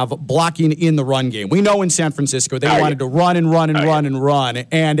have blocking in the run game. We know in San Francisco they wanted to run and run and run and run.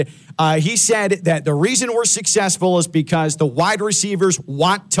 And he said that the reason we're successful is because the wide receivers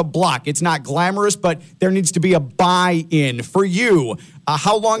want to block. It's not glamorous, but there needs to be a buy-in. For you,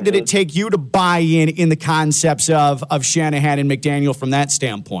 how long did it take you to buy in the concepts of Shanahan and McDaniel from that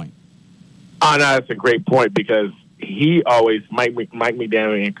standpoint? Oh, no, that's a great point because he always, Mike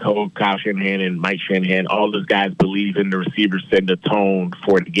McDaniel and Kyle Shanahan and Mike Shanahan, all those guys believe in the receivers setting the tone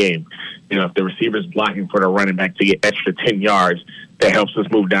for the game. If the receiver's blocking for the running back to get extra 10 yards, that helps us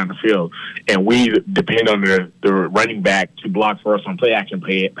move down the field. And we depend on the running back to block for us on play action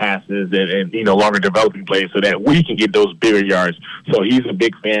passes and longer developing plays so that we can get those bigger yards. So he's a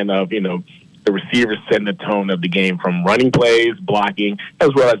big fan of, the receivers setting the tone of the game from running plays, blocking, as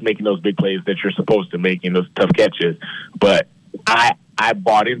well as making those big plays that you're supposed to make in those tough catches. But I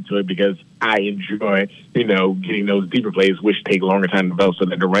bought into it because I enjoy, getting those deeper plays, which take longer time to develop so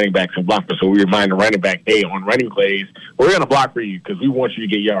that the running backs can block for. So we remind the running back, hey, on running plays, we're going to block for you because we want you to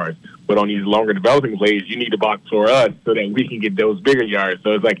get yards. But on these longer developing plays, you need to block for us so that we can get those bigger yards.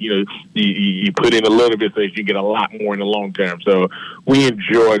 So it's like, you put in a little bit so that you get a lot more in the long term. So we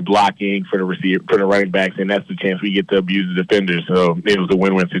enjoy blocking for the running backs, and that's the chance we get to abuse the defenders. So it was a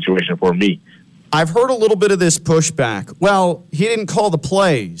win-win situation for me. I've heard a little bit of this pushback. Well, he didn't call the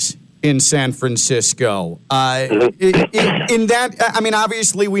plays in San Francisco. In that,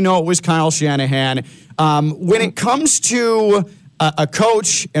 obviously we know it was Kyle Shanahan. When it comes to a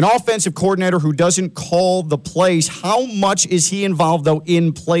coach, an offensive coordinator who doesn't call the plays, how much is he involved, though,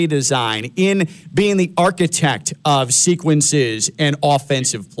 in play design, in being the architect of sequences and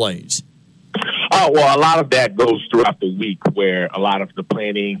offensive plays? Oh, well, a lot of that goes throughout the week where a lot of the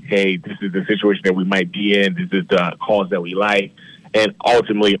planning, hey, this is the situation that we might be in, this is the calls that we like. And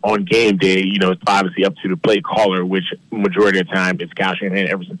ultimately, on game day, it's obviously up to the play caller, which majority of the time it's Kyle Shanahan.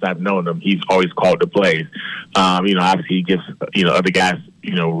 Ever since I've known him, he's always called the plays. Obviously he gives, other guys,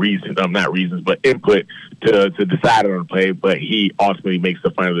 reasons, not reasons, but input to decide on the play, but he ultimately makes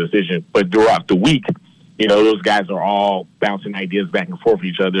the final decision. But throughout the week, those guys are all bouncing ideas back and forth with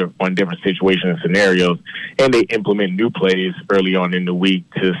each other on different situations and scenarios, and they implement new plays early on in the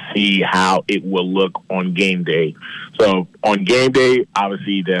week to see how it will look on game day. So on game day,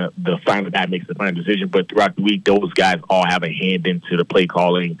 obviously the final guy makes the final decision, but throughout the week, those guys all have a hand into the play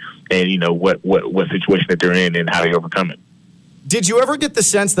calling and, what situation that they're in and how they overcome it. Did you ever get the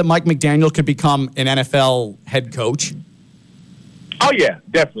sense that Mike McDaniel could become an NFL head coach? Oh yeah,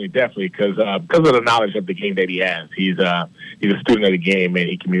 definitely, because of the knowledge of the game that he has. He's a student of the game, and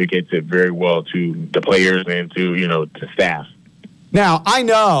he communicates it very well to the players and to to staff. Now, I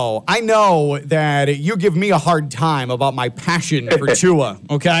know that you give me a hard time about my passion for Tua,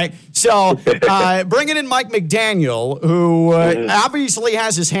 okay? So bringing in Mike McDaniel, who obviously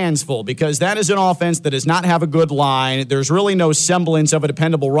has his hands full because that is an offense that does not have a good line. There's really no semblance of a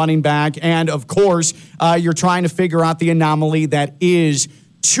dependable running back. And, of course, you're trying to figure out the anomaly that is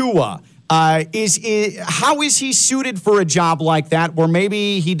Tua. How is he suited for a job like that where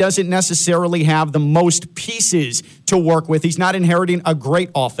maybe he doesn't necessarily have the most pieces to work with? He's not inheriting a great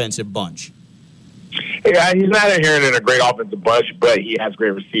offensive bunch. Yeah, he's not inheriting a great offensive bunch, but he has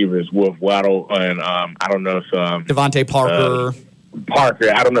great receivers with Waddle and I don't know if Devontae Parker.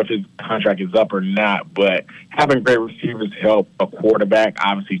 I don't know if his contract is up or not, but having great receivers help a quarterback.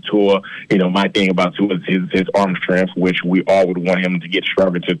 Obviously, Tua, my thing about Tua is his arm strength, which we all would want him to get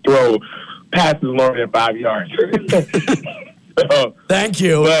stronger to throw passes longer than 5 yards. So, thank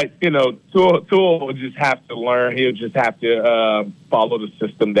you. But, Tua will just have to learn. He'll just have to follow the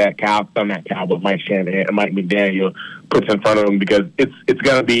system that Mike Shanahan and Mike McDaniel puts in front of him because it's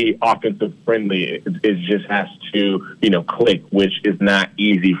going to be offensive friendly. It just has to, click, which is not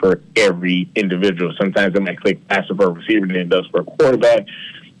easy for every individual. Sometimes it might click faster for a receiver than it does for a quarterback,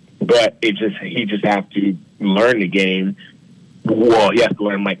 but he just has to learn the game. Well, he has to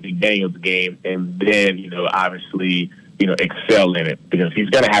learn Mike McDaniel's game, and then, obviously, excel in it because he's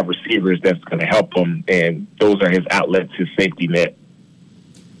going to have receivers that's going to help him, and those are his outlets, his safety net.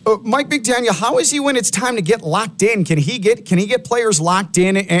 Mike McDaniel, how is he when it's time to get locked in? Can he get players locked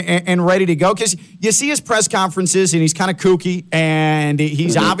in and ready to go? Because you see his press conferences, and he's kind of kooky, and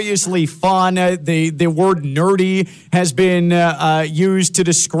he's obviously fun. The word nerdy has been used to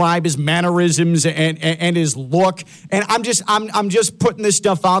describe his mannerisms and his look. And I'm just putting this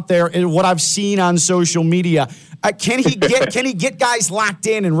stuff out there and what I've seen on social media. Can he get guys locked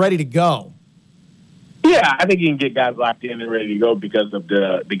in and ready to go? Yeah, I think he can get guys locked in and ready to go because of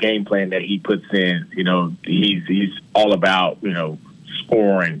the game plan that he puts in. You know, he's all about, you know,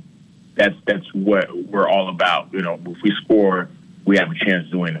 scoring. That's what we're all about. You know, if we score, we have a chance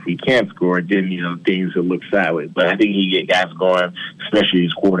to win. If we can't score, then, you know, things will look sideways. But I think he get guys going, especially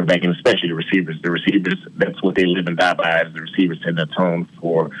his quarterback and especially the receivers. The receivers, that's what they live and die by, is the receivers setting the tone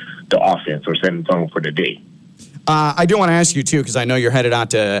for the offense or setting the tone for the day. I do want to ask you, too, because I know you're headed out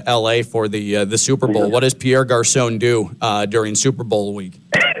to L.A. for the Super Bowl. What does Pierre Garçon do during Super Bowl week?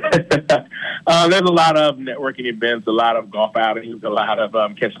 There's a lot of networking events, a lot of golf outings, a lot of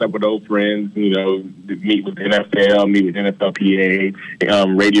catching up with old friends, you know, meet with the NFL, meet with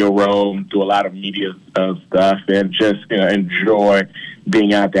NFLPA, Radio Row, do a lot of media stuff, and just, you know, enjoy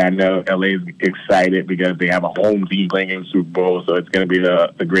being out there. I know L.A. is excited because they have a home team playing in the Super Bowl, so it's going to be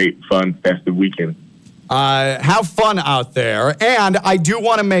a great, fun, festive weekend. Have fun out there. And I do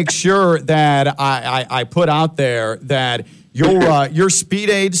want to make sure that I put out there that your Speed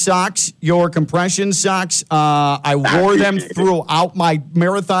Aid socks, your compression socks, I wore them throughout my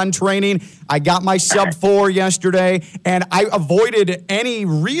marathon training. I got my sub-4 yesterday, and I avoided any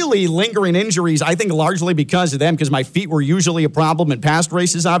really lingering injuries, I think largely because of them, because my feet were usually a problem in past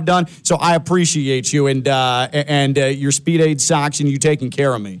races I've done. So I appreciate you and your Speed Aid socks and you taking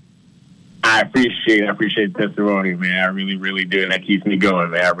care of me. I appreciate the testimony, man. I really, really do. And that keeps me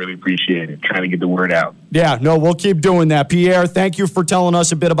going, man. I really appreciate it. Trying to get the word out. Yeah, no, we'll keep doing that. Pierre, thank you for telling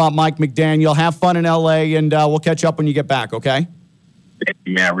us a bit about Mike McDaniel. Have fun in L.A., and we'll catch up when you get back, okay? Thank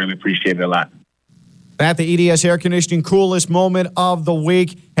you, man. I really appreciate it a lot. At the EDS Air Conditioning coolest moment of the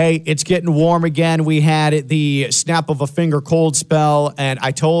week. Hey, it's getting warm again. We had the snap of a finger cold spell, and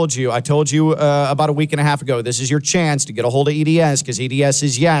I told you about a week and a half ago, this is your chance to get a hold of EDS because EDS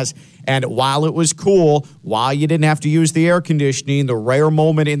is yes. And while it was cool, while you didn't have to use the air conditioning, the rare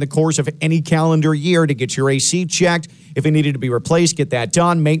moment in the course of any calendar year to get your AC checked, if it needed to be replaced, get that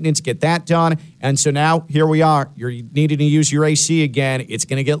done. Maintenance, get that done. And so now, here we are. You're needing to use your AC again. It's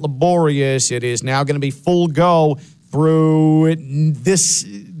going to get laborious. It is now going to be full go through this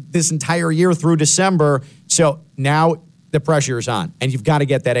entire year through December. So now the pressure is on, and you've got to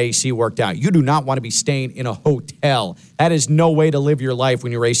get that AC worked out. You do not want to be staying in a hotel. That is no way to live your life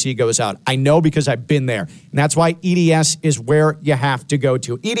when your AC goes out. I know because I've been there, and that's why EDS is where you have to go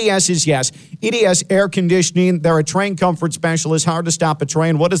to. EDS is yes. EDS Air Conditioning. They're a train comfort specialist. Hard to stop a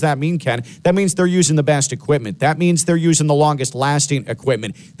train. What does that mean, Ken? That means they're using the best equipment. That means they're using the longest-lasting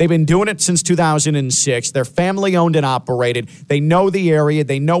equipment. They've been doing it since 2006. They're family-owned and operated. They know the area.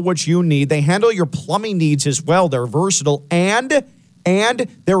 They know what you need. They handle your plumbing needs as well. They're versatile. And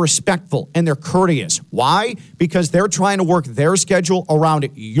they're respectful and they're courteous. Why? Because they're trying to work their schedule around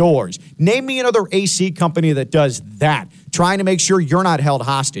yours. Name me another AC company that does that. Trying to make sure you're not held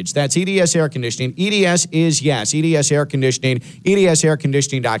hostage. That's EDS Air Conditioning. EDS is yes. EDS Air Conditioning.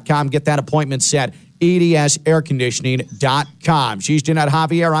 EDSAirconditioning.com. Get that appointment set. EDSAirconditioning.com. She's Ginette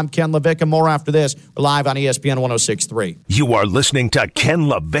Javier. I'm Ken Lavicka. More after this. We're live on ESPN 106.3. You are listening to Ken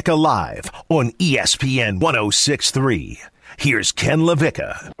Lavicka Live on ESPN 106.3. Here's Ken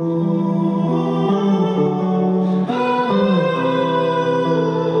Lavicka.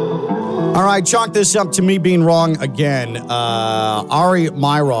 All right, chalk this up to me being wrong again. Ari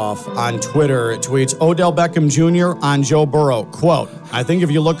Myroff on Twitter tweets, Odell Beckham Jr. on Joe Burrow. Quote, I think if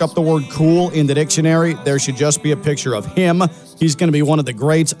you look up the word cool in the dictionary, there should just be a picture of him. He's going to be one of the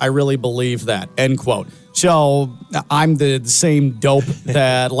greats. I really believe that. End quote. So I'm the same dope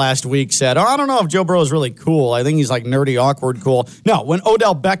that last week said, I don't know if Joe Burrow is really cool. I think he's like nerdy, awkward, cool. No, when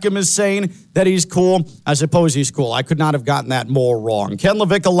Odell Beckham is saying that he's cool, I suppose he's cool. I could not have gotten that more wrong. Ken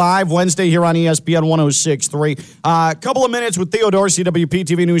Lavicka Live, Wednesday here on ESPN 106.3. A couple of minutes with Theo Dorsey,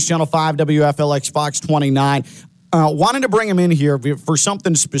 WPTV News Channel 5, WFLX Fox 29. Wanted to bring him in here for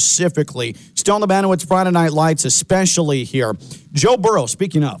something specifically. Still on the Banowitz Friday Night Lights, especially here. Joe Burrow,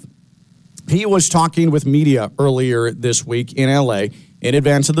 speaking of, he was talking with media earlier this week in L.A. in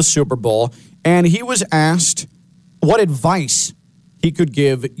advance of the Super Bowl, and he was asked what advice he could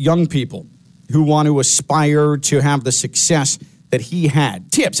give young people who want to aspire to have the success that he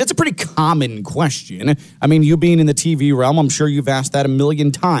had. Tips. It's a pretty common question. I mean, you being in the TV realm, I'm sure you've asked that a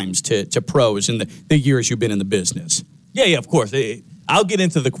million times to pros in the years you've been in the business. Yeah, of course. I'll get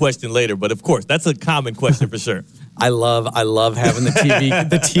into the question later, but of course, that's a common question for sure. I love having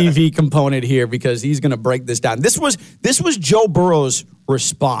the TV component here because he's going to break this down. This was Joe Burrow's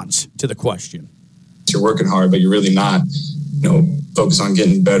response to the question. You're working hard, but you're really not. Focus on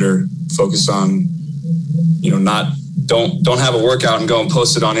getting better. Focus on, don't have a workout and go and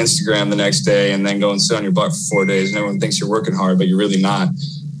post it on Instagram the next day and then go and sit on your butt for 4 days. And everyone thinks you're working hard, but you're really not.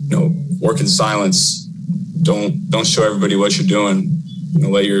 Work in silence. Don't show everybody what you're doing.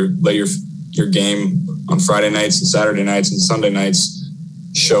 Let your game on Friday nights and Saturday nights and Sunday nights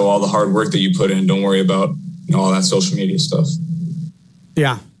show all the hard work that you put in. Don't worry about all that social media stuff.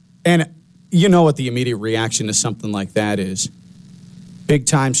 Yeah, and you know what the immediate reaction to something like that is?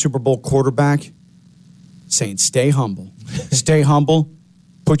 Big-time Super Bowl quarterback saying, stay humble. Stay humble.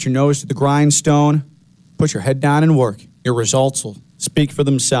 Put your nose to the grindstone. Put your head down and work. Your results will speak for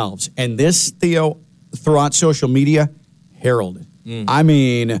themselves. And this, Theo, throughout social media, heralded. I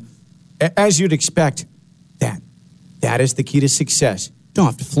mean, as you'd expect, that is the key to success. Don't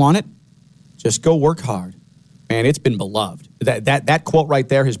have to flaunt it. Just go work hard. Man, it's been beloved. That quote right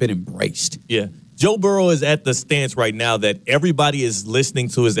there has been embraced. Yeah. Joe Burrow is at the stance right now that everybody is listening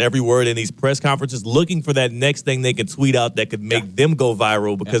to his every word in these press conferences, looking for that next thing they can tweet out that could make them go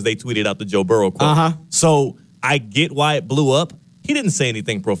viral because they tweeted out the Joe Burrow quote. So I get why it blew up. He didn't say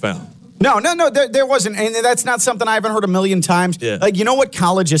anything profound. No, there wasn't. And that's not something I haven't heard a million times. Yeah. Like, you know what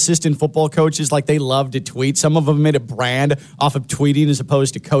college assistant football coaches, like, they love to tweet? Some of them made a brand off of tweeting as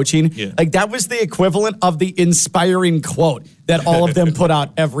opposed to coaching. Yeah. Like, that was the equivalent of the inspiring quote that all of them put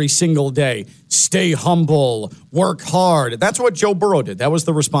out every single day. Stay humble, work hard. That's what Joe Burrow did. That was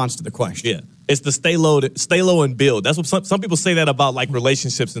the response to the question. Yeah. It's the stay low and build. That's what some people say that about, like,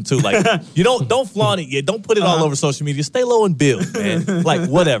 relationships and too. Like, you don't flaunt it yet. Don't put it all over social media. Stay low and build, man. Like,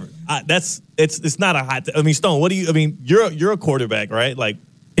 whatever. It's not a hot. I mean, Stone. You're a quarterback, right? Like,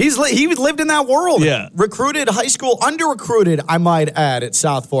 he lived in that world. Yeah. Recruited high school, under-recruited, I might add, at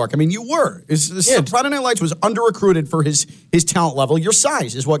South Fork. I mean, you were. Friday Night Lights was under-recruited for his talent level. Your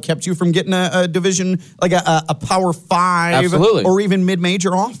size is what kept you from getting a division, like a Power 5 Absolutely. Or even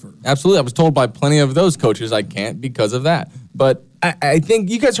mid-major offer. Absolutely. I was told by plenty of those coaches I can't because of that. But I think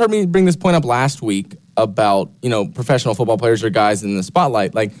you guys heard me bring this point up last week about, professional football players or guys in the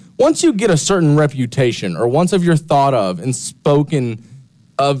spotlight. Like, once you get a certain reputation or once you're thought of and spoken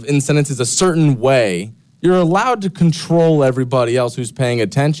of in sentences a certain way, you're allowed to control everybody else who's paying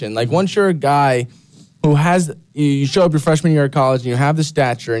attention. Like, once you're a guy who you show up your freshman year of college and you have the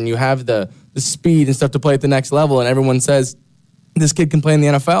stature and you have the speed and stuff to play at the next level, and everyone says this kid can play in the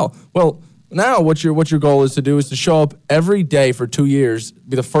NFL. Well, now what your goal is to do is to show up every day for 2 years,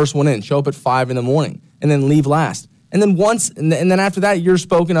 be the first one in, show up at 5 in the morning, and then leave last. And then and then after that, you're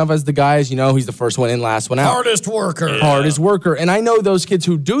spoken of as the guys, he's the first one in, last one out. Hardest worker. Yeah. Hardest worker. And I know those kids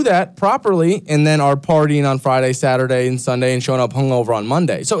who do that properly and then are partying on Friday, Saturday, and Sunday and showing up hungover on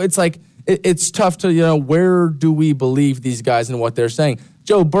Monday. So it's like, it's tough to, where do we believe these guys and what they're saying?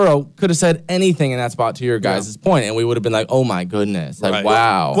 Joe Burrow could have said anything in that spot to your guys' point, and we would have been like, oh my goodness. Like,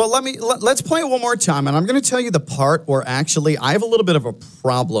 wow. Well, let's play it one more time, and I'm going to tell you the part where actually I have a little bit of a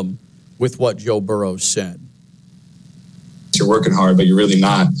problem with what Joe Burrow said. You're working hard, but you're really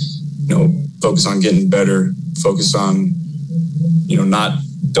not. Focus on getting better. Focus on,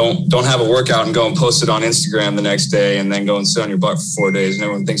 don't have a workout and go and post it on Instagram the next day and then go and sit on your butt for 4 days and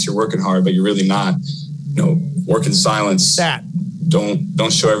everyone thinks you're working hard, but you're really not. Work in silence.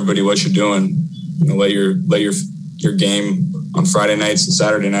 Don't show everybody what you're doing. Let your game on Friday nights and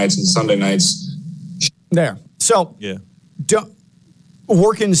Saturday nights and Sunday nights. There. So, yeah.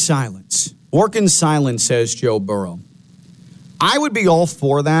 Work in silence. Work in silence, says Joe Burrow. I would be all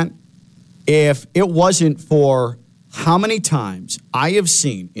for that if it wasn't for how many times I have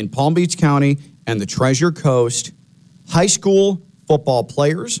seen in Palm Beach County and the Treasure Coast high school football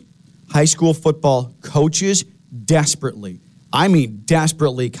players, high school football coaches desperately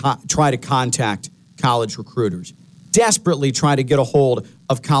try to contact college recruiters, desperately try to get a hold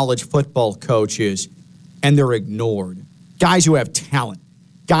of college football coaches, and they're ignored. Guys who have talent,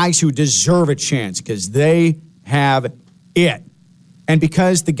 guys who deserve a chance because they have it. And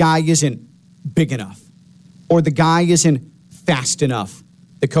because the guy isn't big enough or the guy isn't fast enough,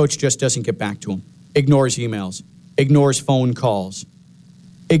 the coach just doesn't get back to him, ignores emails, ignores phone calls,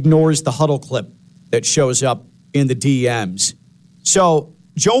 ignores the huddle clip that shows up in the DMs. So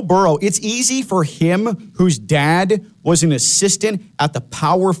Joe Burrow, it's easy for him, whose dad was an assistant at the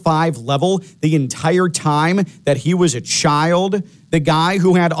Power 5 level the entire time that he was a child, the guy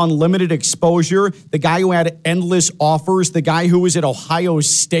who had unlimited exposure, the guy who had endless offers, the guy who was at Ohio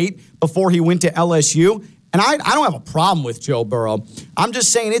State before he went to LSU. And I don't have a problem with Joe Burrow. I'm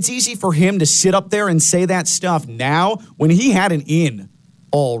just saying it's easy for him to sit up there and say that stuff now when he had an in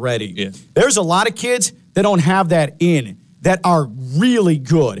already. Yeah. There's a lot of kids that don't have that in, that are really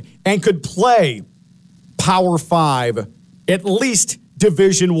good and could play Power 5, at least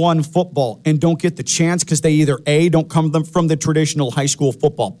Division I football, and don't get the chance because they either A, don't come from the traditional high school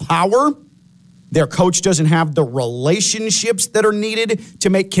football power, their coach doesn't have the relationships that are needed to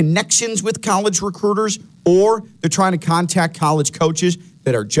make connections with college recruiters, or they're trying to contact college coaches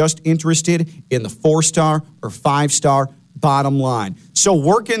that are just interested in the 4-star or 5-star bottom line. So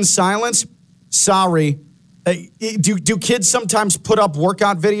work in silence, sorry. Do kids sometimes put up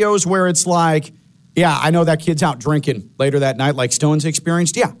workout videos where it's like, yeah, I know that kid's out drinking later that night like Stone's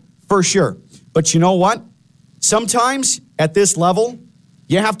experienced? Yeah, for sure. But you know what? Sometimes at this level,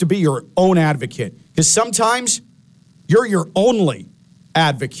 you have to be your own advocate because sometimes you're your only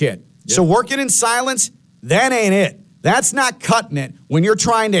advocate. Yep. So working in silence, that ain't it. That's not cutting it when you're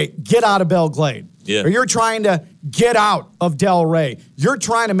trying to get out of Belle Glade. Yeah. Or you're trying to get out of Delray. You're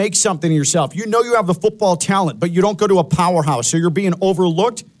trying to make something of yourself. You know you have the football talent, but you don't go to a powerhouse, so you're being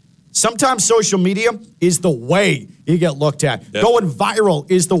overlooked. Sometimes social media is the way you get looked at. Definitely. Going viral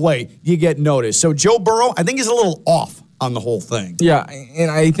is the way you get noticed. So Joe Burrow, I think, is a little off on the whole thing. Yeah,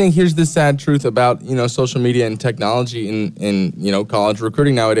 and I think here's the sad truth about, social media and technology in college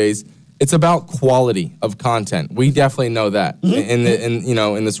recruiting nowadays. It's about quality of content. We definitely know that in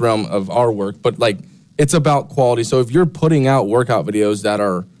this realm of our work, but it's about quality. So if you're putting out workout videos that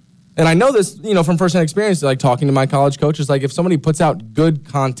are, and I know this, from firsthand experience, like talking to my college coaches, like if somebody puts out good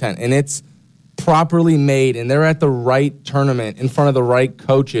content and it's properly made and they're at the right tournament in front of the right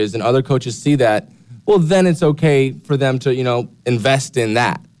coaches and other coaches see that, well, then it's okay for them to, invest in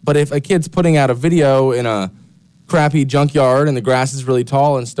that. But if a kid's putting out a video in a crappy junkyard and the grass is really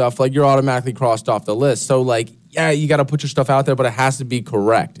tall and stuff, you're automatically crossed off the list. So, you got to put your stuff out there, but it has to be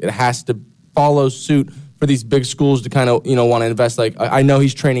correct. It has to follow suit for these big schools to kind of, want to invest. I know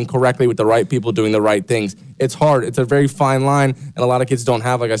he's training correctly with the right people doing the right things. It's hard. It's a very fine line, and a lot of kids don't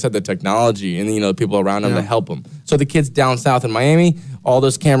have, like I said, the technology and, the people around them to help them. So the kids down south in Miami, all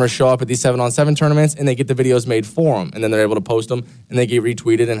those cameras show up at these 7-on-7 tournaments, and they get the videos made for them, and then they're able to post them, and they get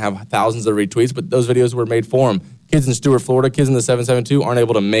retweeted and have thousands of retweets, but those videos were made for them. Kids in Stuart, Florida, kids in the 772 aren't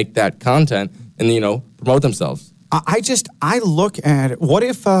able to make that content and, promote themselves. I look at what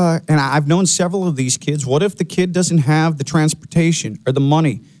if, and I've known several of these kids, what if the kid doesn't have the transportation or the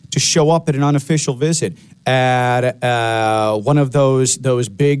money to show up at an unofficial visit at one of those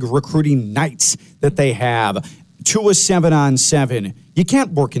big recruiting nights that they have to a 7-on-7? You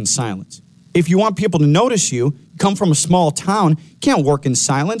can't work in silence. If you want people to notice you come from a small town, you can't work in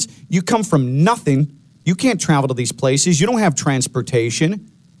silence. You come from nothing. You can't travel to these places. You don't have transportation.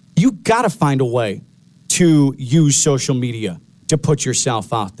 You got to find a way to use social media to put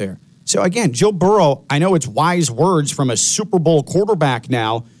yourself out there. So again, Joe Burrow, I know it's wise words from a Super Bowl quarterback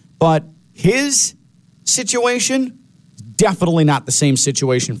now, but his situation, definitely not the same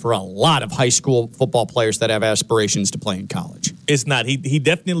situation for a lot of high school football players that have aspirations to play in college. It's not. He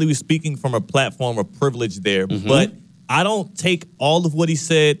definitely was speaking from a platform of privilege there, but I don't take all of what he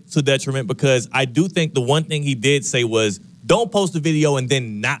said to detriment because I do think the one thing he did say was, don't post a video and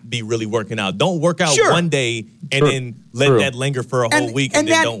then not be really working out. Don't work out one day and then let that linger for a whole week and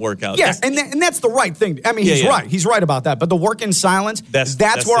then don't work out. Yes, and that's the right thing. I mean, he's right. He's right about that. But the work in silence,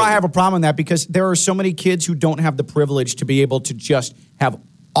 that's where I have a problem with that because there are so many kids who don't have the privilege to be able to just have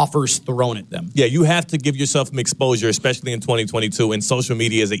offers thrown at them. Yeah, you have to give yourself some exposure, especially in 2022, and social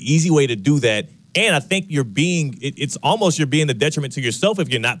media is an easy way to do that. And I think it's almost you're being a detriment to yourself if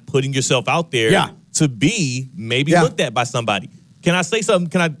you're not putting yourself out there to be maybe looked at by somebody. Can I say something?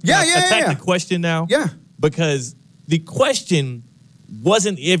 Can I attack the question now? Yeah. Because the question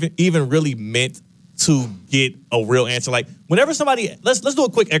wasn't even really meant to get a real answer. Like whenever somebody, let's do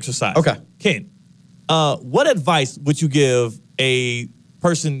a quick exercise. Okay. Ken, what advice would you give a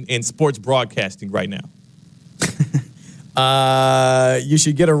person in sports broadcasting right now? You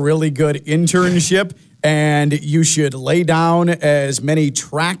should get a really good internship and you should lay down as many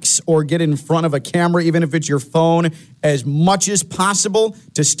tracks or get in front of a camera, even if it's your phone, as much as possible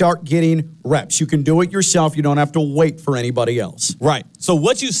to start getting reps. You can do it yourself. You don't have to wait for anybody else. Right. So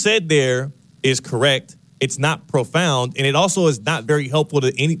what you said there is correct. It's not profound, and it also is not very helpful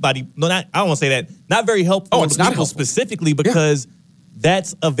to anybody. No, I don't want to say that. Not very helpful to people specifically because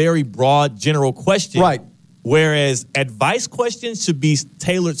that's a very broad, general question. Right. Whereas advice questions should be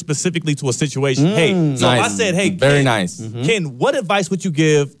tailored specifically to a situation. If I said, hey, very Ken, nice. Ken, what advice would you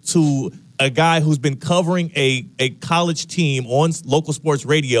give to a guy who's been covering a college team on local sports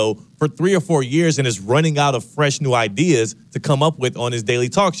radio for 3 or 4 years and is running out of fresh new ideas to come up with on his daily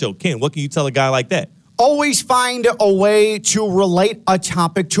talk show. Ken, what can you tell a guy like that? Always find a way to relate a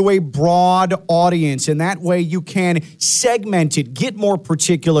topic to a broad audience, and that way you can segment it, get more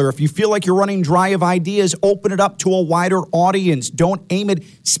particular. If you feel like you're running dry of ideas, open it up to a wider audience. Don't aim it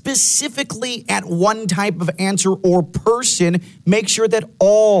specifically at one type of answer or person. Make sure that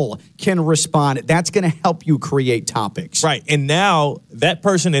all can respond. That's going to help you create topics. Right, and now that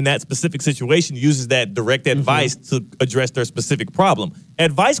person in that specific situation uses that direct advice to address their specific problem.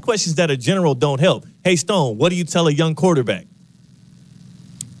 Advice questions that are general don't help. Hey, Stone, what do you tell a young quarterback?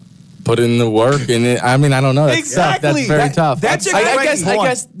 Put in the work, and I don't know. That's tough. That's very tough. That's a I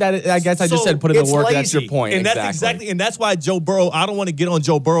great guess I just said put in the work. Lazy. That's your point. And that's why Joe Burrow. I don't want to get on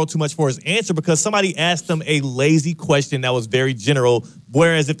Joe Burrow too much for his answer because somebody asked him a lazy question that was very general.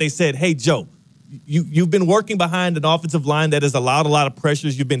 Whereas if they said, "Hey, Joe, you've been working behind an offensive line that has allowed a lot of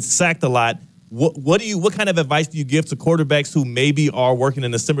pressures. You've been sacked a lot. What kind of advice do you give to quarterbacks who maybe are working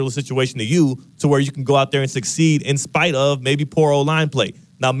in a similar situation to you, to where you can go out there and succeed in spite of maybe poor O-line play?"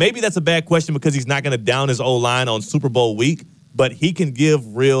 Now, maybe that's a bad question because he's not going to down his O-line on Super Bowl week, but he can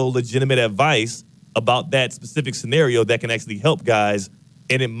give real, legitimate advice about that specific scenario that can actually help guys,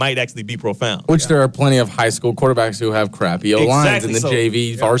 and it might actually be profound. Which there are plenty of high school quarterbacks who have crappy O-lines in the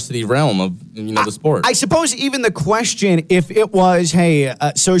JV varsity realm of the sport. I suppose even the question, if it was, hey,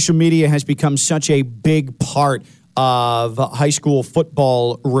 social media has become such a big part of high school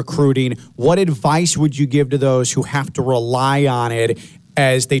football recruiting, what advice would you give to those who have to rely on it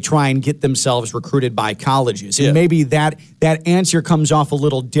as they try and get themselves recruited by colleges? And maybe that answer comes off a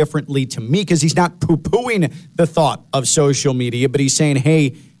little differently to me because he's not poo-pooing the thought of social media, but he's saying,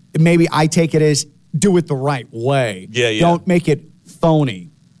 hey, maybe I take it as do it the right way. Don't make it phony.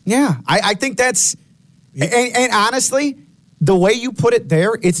 Yeah, I think that's, and honestly, the way you put it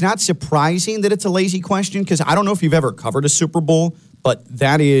there, it's not surprising that it's a lazy question because I don't know if you've ever covered a Super Bowl, but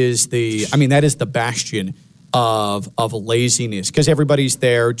that is the bastion of laziness because everybody's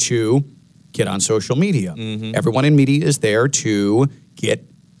there to get on social media. Everyone in media is there to get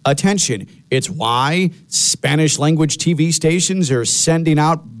attention. It's why Spanish language TV stations are sending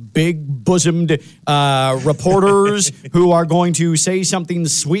out big-bosomed reporters who are going to say something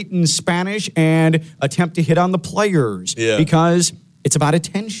sweet in Spanish and attempt to hit on the players because it's about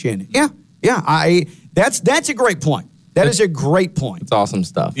attention. That's a great point. That is a great point. It's awesome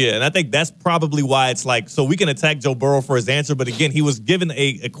stuff. Yeah, and I think that's probably why it's like, so we can attack Joe Burrow for his answer, but again, he was given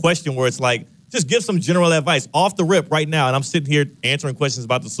a question where it's like, just give some general advice off the rip right now. And I'm sitting here answering questions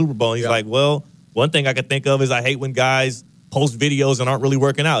about the Super Bowl. And he's like, well, one thing I could think of is I hate when guys post videos and aren't really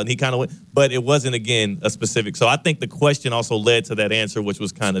working out. And he kind of went, but it wasn't, again, a specific. So I think the question also led to that answer, which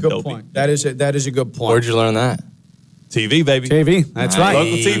was kind of dopey. Point. That is a good point. Where'd you learn that? TV, baby. TV. That's right.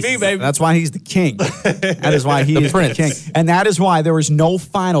 Local TV, baby. That's why he's the king. That is why he is the king. And that is why there is no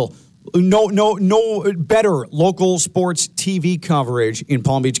better local sports TV coverage in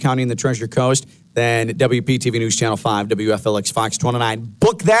Palm Beach County and the Treasure Coast than WPTV News Channel 5, WFLX Fox 29.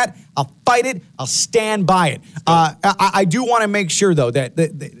 Book that. I'll fight it. I'll stand by it. I do want to make sure, though,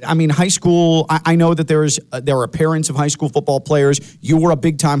 that high school, I know that there are parents of high school football players. You were a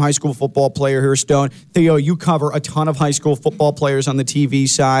big-time high school football player here, Stone. Theo, you cover a ton of high school football players on the TV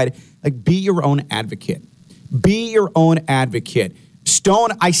side. Like, be your own advocate. Be your own advocate.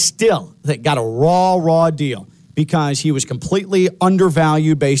 Stone, I still got a raw deal because he was completely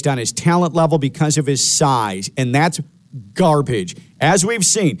undervalued based on his talent level because of his size, and that's garbage. As we've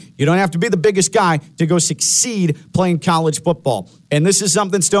seen, you don't have to be the biggest guy to go succeed playing college football. And this is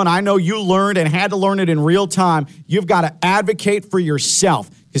something, Stone, I know you learned and had to learn it in real time. You've got to advocate for yourself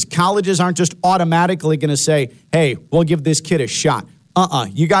because colleges aren't just automatically going to say, hey, we'll give this kid a shot.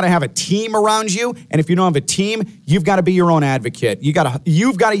 You got to have a team around you, and if you don't have a team, you've got to be your own advocate.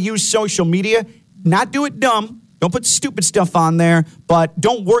 You've got to use social media, not do it dumb. Don't put stupid stuff on there, but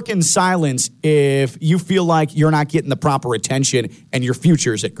don't work in silence if you feel like you're not getting the proper attention and your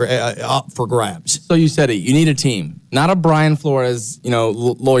future's up for grabs. So you said it. You need a team, not a Brian Flores,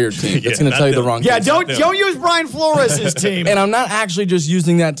 lawyer team that's going to tell you the wrong thing. Yeah, don't use Brian Flores' team. And I'm not actually just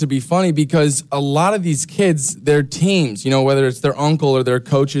using that to be funny because a lot of these kids, their teams, whether it's their uncle or their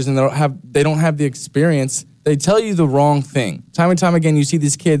coaches, and they don't have the experience, they tell you the wrong thing. Time and time again, you see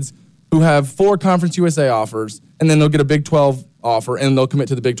these kids who have 4 Conference USA offers, and then they'll get a Big 12 offer, and they'll commit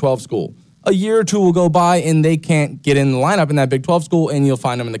to the Big 12 school. A year or two will go by, and they can't get in the lineup in that Big 12 school, and you'll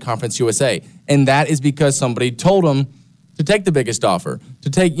find them in the Conference USA. And that is because somebody told them to take the biggest offer, to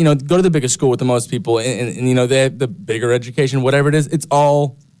take, go to the biggest school with the most people, and they have the bigger education, whatever it is. It's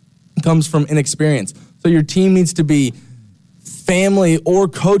all comes from inexperience. So your team needs to be family or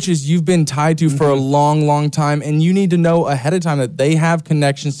coaches you've been tied to for a long, long time, and you need to know ahead of time that they have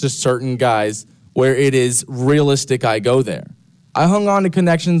connections to certain guys where it is realistic I go there. I hung on to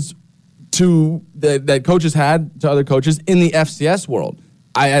connections that coaches had to other coaches in the FCS world.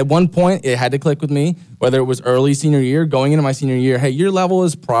 At one point, it had to click with me, whether it was early senior year, going into my senior year, hey, your level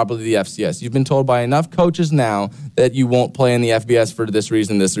is probably the FCS. You've been told by enough coaches now that you won't play in the FBS for this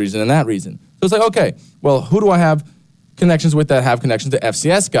reason, and that reason. So it's like, okay, well, who do I have connections with that have connections to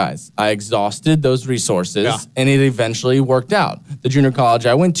FCS guys? I exhausted those resources, and it eventually worked out. The junior college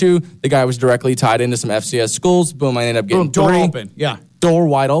I went to, the guy was directly tied into some FCS schools. Boom, I ended up getting door 3. open, Door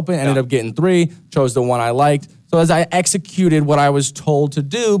wide open, ended up getting 3, chose the one I liked. So as I executed what I was told to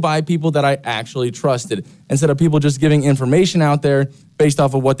do by people that I actually trusted, instead of people just giving information out there based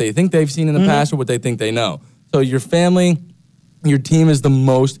off of what they think they've seen in the past or what they think they know. So your family, your team is the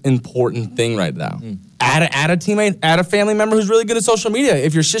most important thing right now. Add a teammate, add a family member who's really good at social media.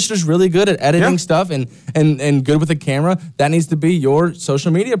 If your sister's really good at editing stuff and good with a camera, that needs to be your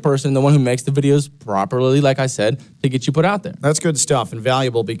social media person, the one who makes the videos properly, like I said, to get you put out there. That's good stuff and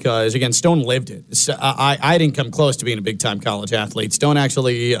valuable because, again, Stone lived it. I didn't come close to being a big-time college athlete. Stone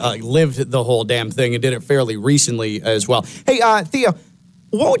actually lived the whole damn thing and did it fairly recently as well. Hey, Theo,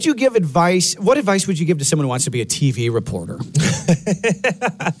 what would you give advice? What advice would you give to someone who wants to be a TV reporter?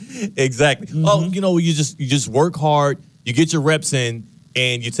 Exactly. Oh, you just work hard, you get your reps in,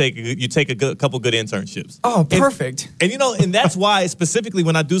 and you take a couple good internships. Oh, perfect. And that's why specifically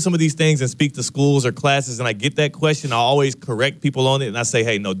when I do some of these things and speak to schools or classes and I get that question, I always correct people on it and I say,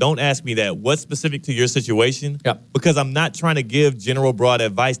 hey, no, don't ask me that. What's specific to your situation? Because I'm not trying to give general broad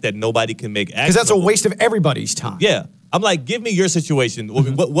advice that nobody can make actionable. Because that's a waste of everybody's time. Yeah. I'm like, give me your situation.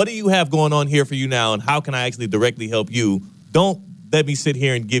 What do you have going on here for you now, and how can I actually directly help you? Don't let me sit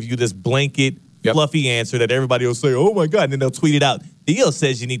here and give you this blanket, fluffy answer that everybody will say, oh, my God, and then they'll tweet it out. Theo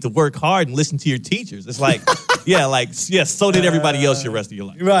says you need to work hard and listen to your teachers. It's like, so did everybody else your rest of your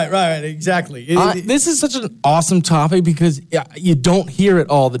life. Right, exactly. This is such an awesome topic because you don't hear it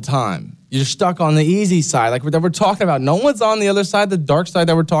all the time. You're stuck on the easy side, like that we're talking about. No one's on the other side, the dark side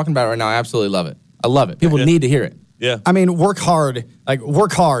that we're talking about right now. I absolutely love it. I love it. People need to hear it. Yeah. I mean, work hard.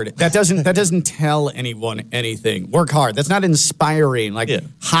 Work hard. That doesn't tell anyone anything. Work hard. That's not inspiring.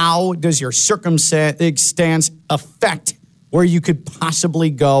 How does your circumstance affect where you could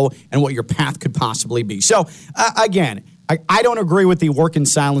possibly go and what your path could possibly be? So, again, I don't agree with the work in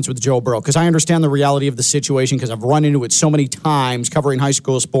silence with Joe Burrow because I understand the reality of the situation because I've run into it so many times covering high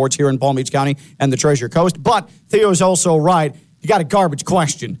school sports here in Palm Beach County and the Treasure Coast. But Theo's also right. You got a garbage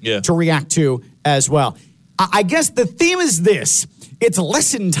question to react to as well. I guess the theme is this. It's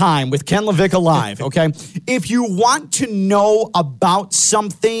lesson time with Ken Lavicka Live, okay? If you want to know about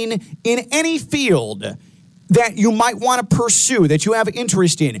something in any field that you might want to pursue, that you have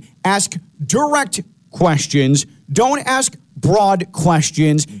interest in, ask direct questions. Don't ask broad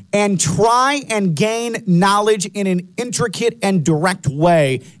questions, and try and gain knowledge in an intricate and direct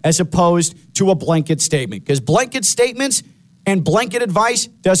way as opposed to a blanket statement. Because blanket statements and blanket advice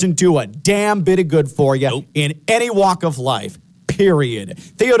doesn't do a damn bit of good for you in any walk of life, period.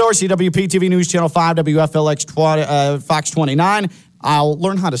 Theo Dorsey, WPTV News Channel 5, WFLX Fox 29. I'll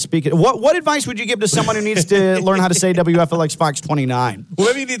learn how to speak it. What advice would you give to someone who needs to learn how to say WFLX Fox 29? Well,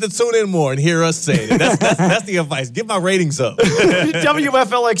 maybe you need to tune in more and hear us say it. That's the advice. Get my ratings up.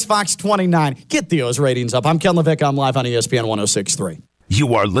 WFLX Fox 29. Get Theo's ratings up. I'm Ken Lavicka. I'm live on ESPN 106.3.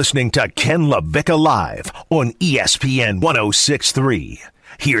 You are listening to Ken Lavicka Live on ESPN 106.3.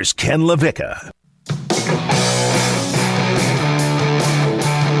 Here's Ken Lavicka.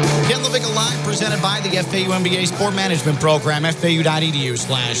 Ken Lavicka Live, presented by the FAU MBA Sport Management Program,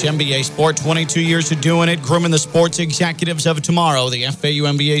 FAU.edu/MBA Sport. 22 years of doing it, grooming the sports executives of tomorrow, the FAU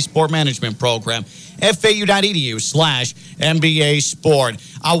MBA Sport Management Program, FAU.edu/MBA Sport.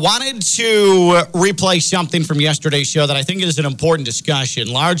 I wanted to replay something from yesterday's show that I think is an important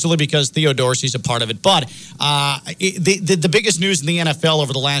discussion, largely because Theo Dorsey's a part of it. But the biggest news in the NFL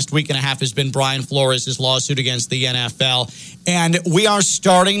over the last week and a half has been Brian Flores' lawsuit against the NFL. And we are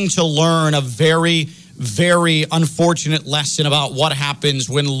starting to learn a very, very unfortunate lesson about what happens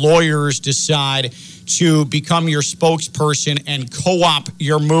when lawyers decide to become your spokesperson and co-op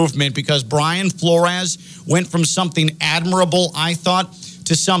your movement, because Brian Flores went from something admirable, I thought,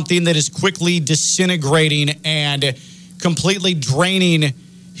 to something that is quickly disintegrating and completely draining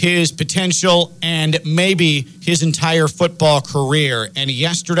his potential and maybe his entire football career. And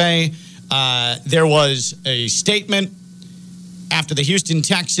yesterday, there was a statement after the Houston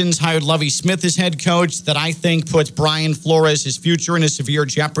Texans hired Lovie Smith as head coach that I think puts Brian Flores' future in a severe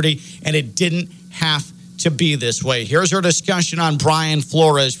jeopardy, and it didn't have to be this way. Here's our discussion on Brian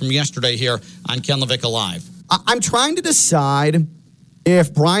Flores from yesterday here on Ken Lavicka Live. I'm trying to decide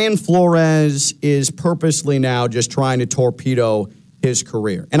if Brian Flores is purposely now just trying to torpedo his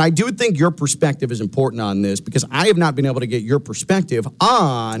career. And I do think your perspective is important on this because I have not been able to get your perspective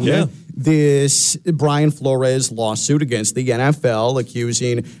on this Brian Flores lawsuit against the NFL,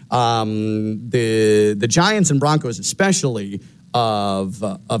 accusing the Giants and Broncos especially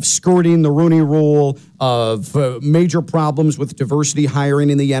of skirting the Rooney Rule, of major problems with diversity hiring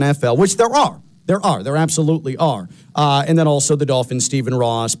in the NFL, which there are. There absolutely are. And then also the Dolphins, Stephen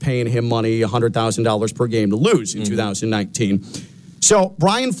Ross, paying him money, $100,000 per game to lose in 2019. So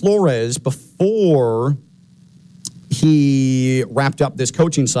Brian Flores, before he wrapped up this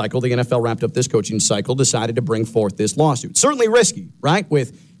coaching cycle, the NFL wrapped up this coaching cycle, decided to bring forth this lawsuit. Certainly risky, right?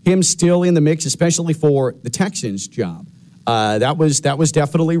 With him still in the mix, especially for the Texans job. That was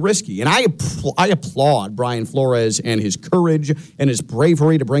definitely risky. And I applaud Brian Flores and his courage and his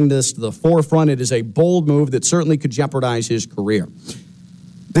bravery to bring this to the forefront. It is a bold move that certainly could jeopardize his career.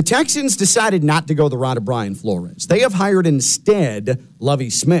 The Texans decided not to go the route of Brian Flores. They have hired instead Lovie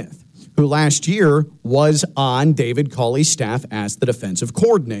Smith, who last year was on David Culley's staff as the defensive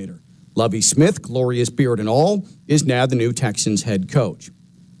coordinator. Lovie Smith, glorious beard and all, is now the new Texans head coach.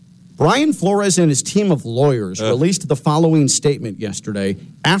 Brian Flores and his team of lawyers released the following statement yesterday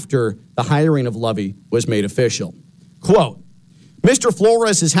after the hiring of Lovie was made official. Quote, Mr.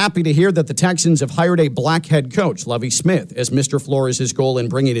 Flores is happy to hear that the Texans have hired a black head coach, Lovie Smith, as Mr. Flores' goal in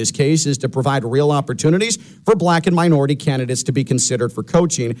bringing his case is to provide real opportunities for black and minority candidates to be considered for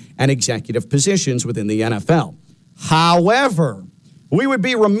coaching and executive positions within the NFL. However, we would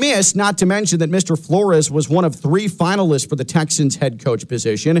be remiss not to mention that Mr. Flores was one of 3 finalists for the Texans head coach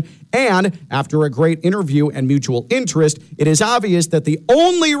position, and after a great interview and mutual interest, it is obvious that the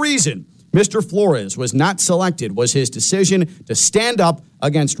only reason Mr. Flores was not selected was his decision to stand up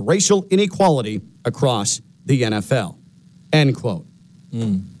against racial inequality across the NFL. End quote.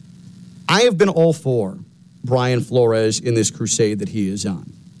 I have been all for Brian Flores in this crusade that he is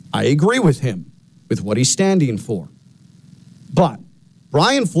on. I agree with him, with what he's standing for. But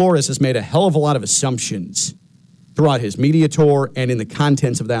Brian Flores has made a hell of a lot of assumptions throughout his media tour and in the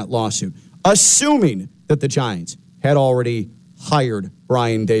contents of that lawsuit, assuming that the Giants had already hired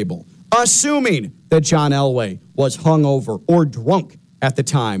Brian Daboll, assuming that John Elway was hungover or drunk at the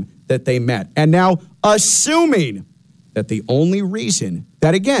time that they met, and now assuming that the only reason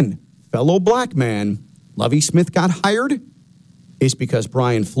that, again, fellow black man Lovie Smith got hired is because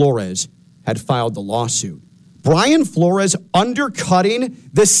Brian Flores had filed the lawsuit. Brian Flores undercutting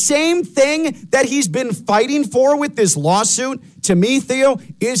the same thing that he's been fighting for with this lawsuit, to me, Theo,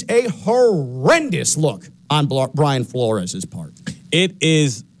 is a horrendous look on Brian Flores' part. It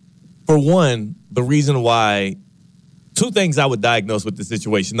is, for one, the reason why 2 things I would diagnose with the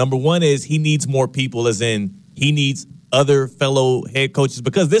situation. Number one is he needs more people, as in he needs other fellow head coaches,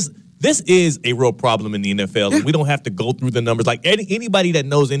 because this is a real problem in the NFL. And we don't have to go through the numbers. Like anybody that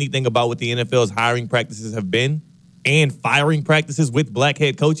knows anything about what the NFL's hiring practices have been and firing practices with black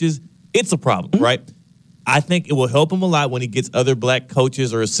head coaches, it's a problem, right? I think it will help him a lot when he gets other black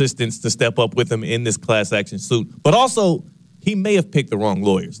coaches or assistants to step up with him in this class action suit. But also, he may have picked the wrong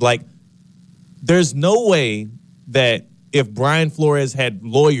lawyers. Like, there's no way that if Brian Flores had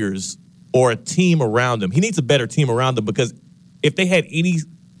lawyers or a team around him, he needs a better team around him, because if they had any,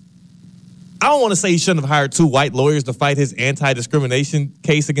 I don't want to say he shouldn't have hired 2 white lawyers to fight his anti-discrimination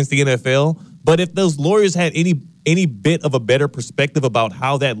case against the NFL, but if those lawyers had any bit of a better perspective about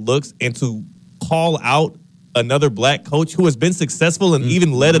how that looks and to call out another black coach who has been successful and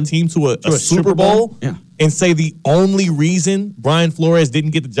even led a team to a Super Bowl and say the only reason Brian Flores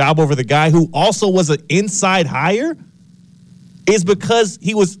didn't get the job over the guy who also was an inside hire is because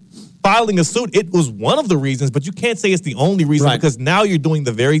he was filing a suit. It was one of the reasons, but you can't say it's the only reason, because now you're doing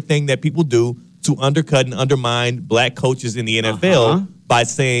the very thing that people do to undercut and undermine black coaches in the NFL by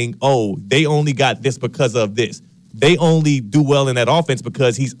saying, oh, they only got this because of this. They only do well in that offense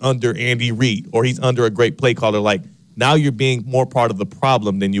because he's under Andy Reid or he's under a great play caller. Like, now you're being more part of the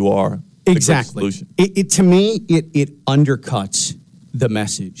problem than you are the solution. To me, it undercuts the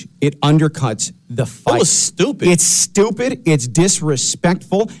message. It undercuts the fight. It was stupid. It's stupid. It's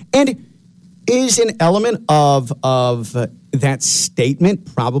disrespectful. And is an element of that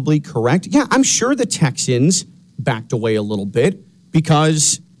statement probably correct? Yeah, I'm sure the Texans backed away a little bit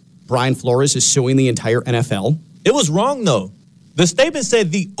because Brian Flores is suing the entire NFL. It was wrong, though. The statement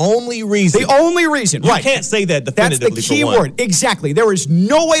said the only reason. The only reason, right. You can't say that definitively. That's the key word. Exactly. There is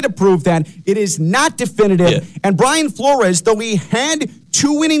no way to prove that. It is not definitive. Yeah. And Brian Flores, though he had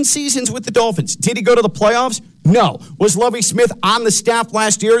 2 winning seasons with the Dolphins, did he go to the playoffs? No. Was Lovie Smith on the staff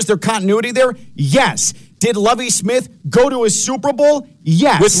last year? Is there continuity there? Yes. Did Lovie Smith go to a Super Bowl?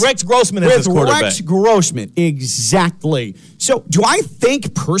 Yes. With Rex Grossman as his quarterback. With Rex Grossman, exactly. So do I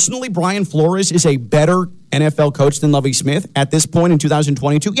think personally Brian Flores is a better NFL coach than Lovie Smith at this point in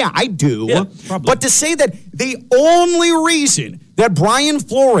 2022? Yeah, I do. Yeah, probably. But to say that the only reason that Brian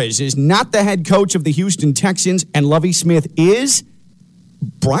Flores is not the head coach of the Houston Texans and Lovie Smith is,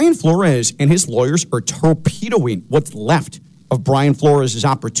 Brian Flores and his lawyers are torpedoing what's left of Brian Flores'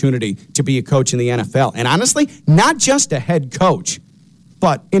 opportunity to be a coach in the NFL. And honestly, not just a head coach,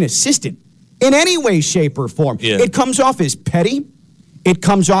 but an assistant in any way, shape, or form. Yeah. It comes off as petty. It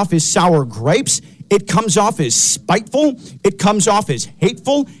comes off as sour grapes. It comes off as spiteful. It comes off as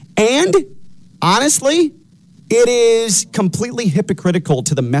hateful. And honestly, it is completely hypocritical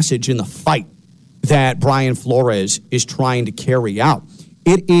to the message in the fight that Brian Flores is trying to carry out.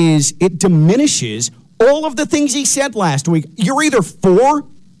 It diminishes all of the things he said last week. You're either for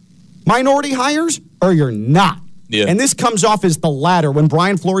minority hires or you're not. Yeah. And this comes off as the latter when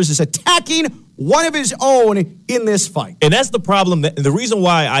Brian Flores is attacking one of his own in this fight. And that's the problem. The reason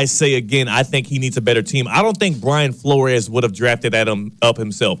why I say, again, I think he needs a better team. I don't think Brian Flores would have drafted up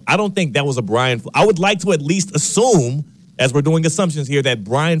himself. I don't think that was a Brian. I would like to at least assume, as we're doing assumptions here, that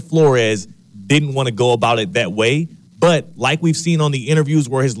Brian Flores didn't want to go about it that way. But like we've seen on the interviews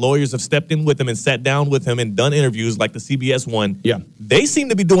where his lawyers have stepped in with him and sat down with him and done interviews like the CBS one, they seem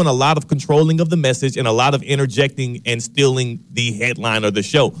to be doing a lot of controlling of the message and a lot of interjecting and stealing the headline or the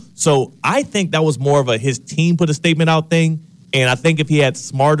show. So I think that was more of his team put a statement out thing. And I think if he had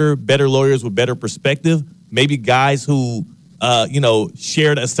smarter, better lawyers with better perspective, maybe guys who,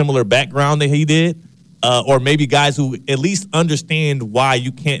 shared a similar background that he did, or maybe guys who at least understand why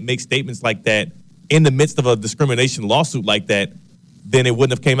you can't make statements like that in the midst of a discrimination lawsuit like that, then it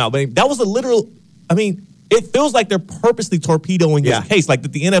wouldn't have came out. But that was a literal, it feels like they're purposely torpedoing his case. Like,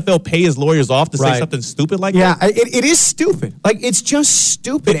 did the NFL pay his lawyers off to say something stupid like that? Yeah, it is stupid. Like, it's just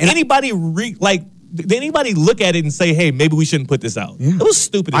stupid. Did anybody look at it and say, hey, maybe we shouldn't put this out? Yeah. It was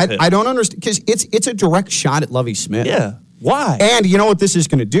stupid as hell. I don't understand, because it's a direct shot at Lovie Smith. Yeah. Why? And you know what this is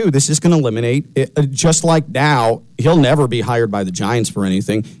going to do? This is going to eliminate, just like now, he'll never be hired by the Giants for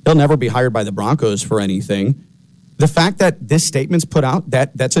anything. He'll never be hired by the Broncos for anything. The fact that this statement's put out,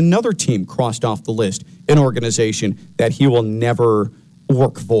 that's another team crossed off the list, an organization that he will never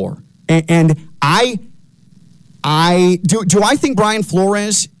work for. And do I think Brian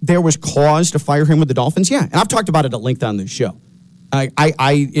Flores, there was cause to fire him with the Dolphins? Yeah, and I've talked about it at length on this show.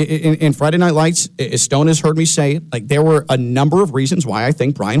 In Friday Night Lights, Stone has heard me say it. Like, there were a number of reasons why I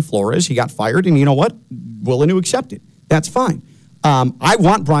think Brian Flores, he got fired, and you know what? Willing to accept it. That's fine. I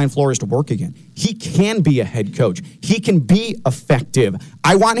want Brian Flores to work again. He can be a head coach. He can be effective.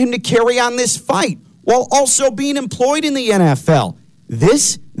 I want him to carry on this fight while also being employed in the NFL.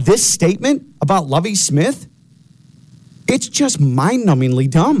 This statement about Lovie Smith, it's just mind-numbingly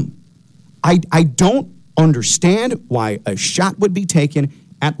dumb. I don't understand why a shot would be taken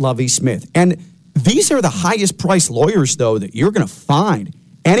at Lovie Smith. And these are the highest priced lawyers, though, that you're going to find.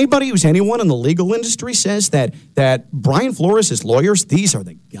 Anybody who's anyone in the legal industry says that Brian Flores' lawyers, these are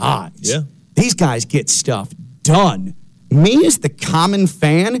the guys. Yeah. These guys get stuff done. Me as the common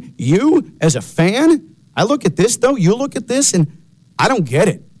fan, you as a fan, I look at this, though, you look at this, and I don't get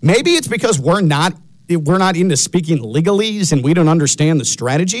it. Maybe it's because we're not into speaking legalese and we don't understand the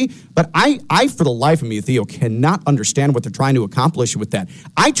strategy, but I for the life of me, Theo, cannot understand what they're trying to accomplish with that.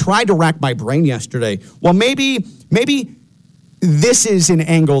 I tried to rack my brain yesterday. Well, maybe this is an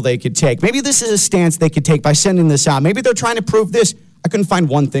angle they could take. Maybe this is a stance they could take by sending this out. Maybe they're trying to prove this. I couldn't find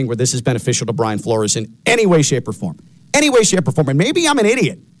one thing where this is beneficial to Brian Flores in any way, shape, or form. Any way, shape, or form. And maybe I'm an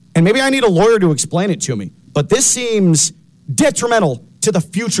idiot, and maybe I need a lawyer to explain it to me. But this seems detrimental to the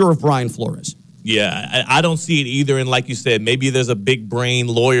future of Brian Flores. Yeah, I don't see it either. And like you said, maybe there's a big brain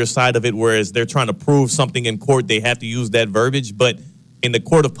lawyer side of it, whereas they're trying to prove something in court, they have to use that verbiage. But in the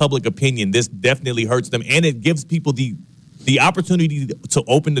court of public opinion, this definitely hurts them. And it gives people the opportunity to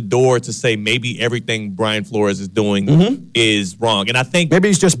open the door to say maybe everything Brian Flores is doing is wrong. And I think maybe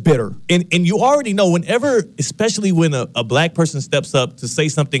he's just bitter. And you already know, whenever, especially when a black person steps up to say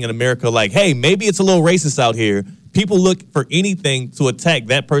something in America like, hey, maybe it's a little racist out here, people look for anything to attack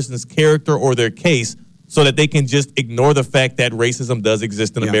that person's character or their case so that they can just ignore the fact that racism does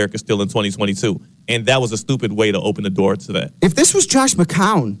exist in America still in 2022. And that was a stupid way to open the door to that. If this was Josh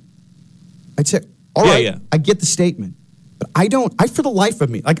McCown, I'd say, all right, I get the statement. But I for the life of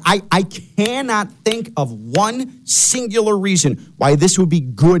me, I cannot think of one singular reason why this would be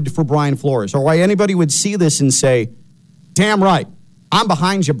good for Brian Flores or why anybody would see this and say, damn right, I'm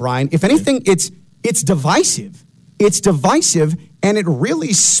behind you, Brian. If anything, it's divisive. It's divisive, and it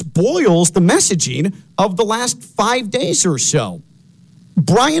really spoils the messaging of the last 5 days or so.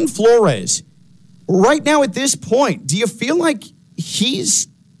 Brian Flores, right now at this point, do you feel like he's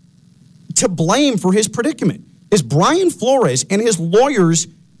to blame for his predicament? Is Brian Flores and his lawyers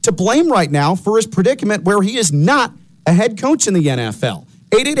to blame right now for his predicament where he is not a head coach in the NFL?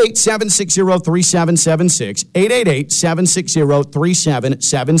 888-760-3776,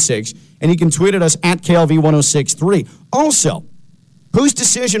 888-760-3776, and you can tweet at us at KLV1063. Also, whose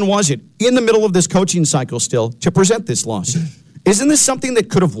decision was it in the middle of this coaching cycle still to present this lawsuit? Isn't this something that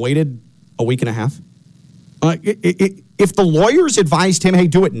could have waited a week and a half? If the lawyers advised him, hey,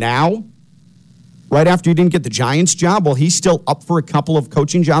 do it now, right after you didn't get the Giants job, while he's still up for a couple of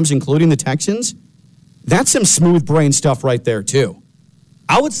coaching jobs, including the Texans, that's some smooth brain stuff right there, too.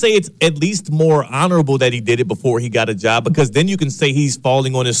 I would say it's at least more honorable that he did it before he got a job, because then you can say he's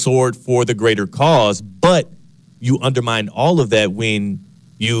falling on his sword for the greater cause, but you undermine all of that when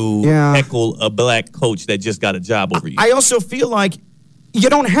you heckle a black coach that just got a job over you. I also feel like you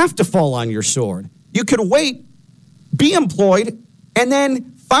don't have to fall on your sword. You could wait, be employed, and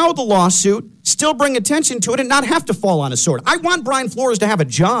then file the lawsuit, still bring attention to it, and not have to fall on a sword. I want Brian Flores to have a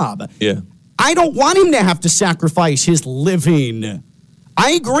job. Yeah. I don't want him to have to sacrifice his living.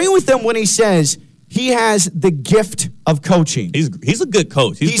 I agree with him when he says he has the gift of coaching. He's a good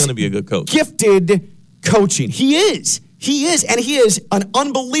coach. He's going to be a good coach. Gifted coaching. He is. And he is an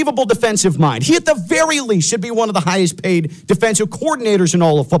unbelievable defensive mind. He, at the very least, should be one of the highest paid defensive coordinators in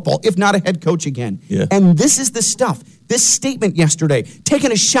all of football, if not a head coach again. Yeah. And this is the stuff, this statement yesterday,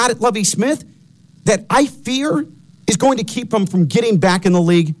 taking a shot at Lovie Smith, that I fear is going to keep him from getting back in the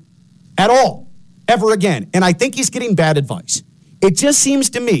league at all, ever again. And I think he's getting bad advice. It just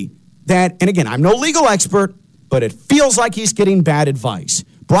seems to me that, and again, I'm no legal expert, but it feels like he's getting bad advice.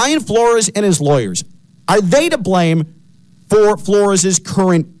 Brian Flores and his lawyers, are they to blame for Flores'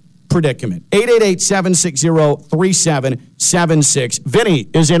 current predicament? 888-760-3776. Vinny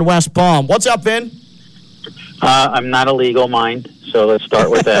is in West Palm. What's up, Vin? I'm not a legal mind, so let's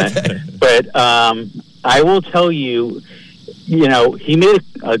start with that. But I will tell you, he made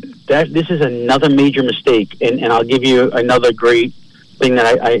this is another major mistake, and I'll give you another great thing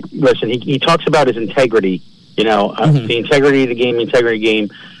that I listen. He talks about his integrity, the integrity of the game,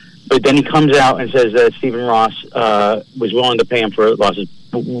 but then he comes out and says that Stephen Ross was willing to pay him for losses.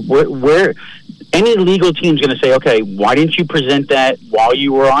 Where any legal team's going to say, okay, why didn't you present that while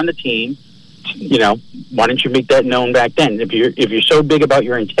you were on the team? Why didn't you make that known back then? If you're so big about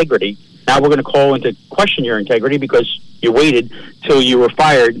your integrity, now we're going to call into question your integrity because you waited till you were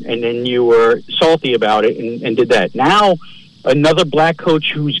fired and then you were salty about it and did that. Now, another black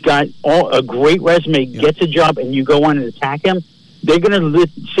coach who's got a great resume gets a job and you go on and attack him, they're going to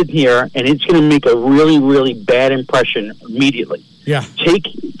sit here and it's going to make a really, really bad impression immediately. Yeah. Take,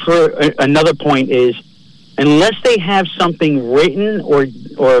 for another point is, unless they have something written or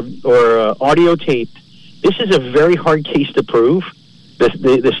audio taped, this is a very hard case to prove.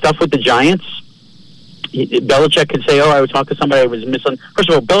 The stuff with the Giants, Belichick could say, I would talk to somebody I was missing. First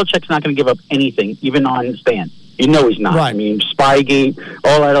of all, Belichick's not going to give up anything, even on the stand. He's not. Right. I mean, Spygate,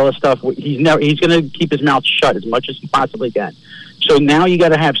 all that other stuff. He's going to keep his mouth shut as much as he possibly can. So now you got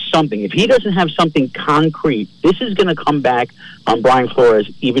to have something. If he doesn't have something concrete, this is going to come back on Brian Flores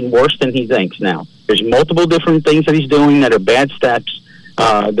even worse than he thinks now. There's multiple different things that he's doing that are bad steps.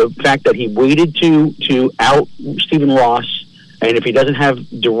 The fact that he waited to out Stephen Ross, and if he doesn't have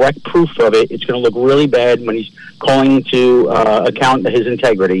direct proof of it, it's going to look really bad when he's calling into account his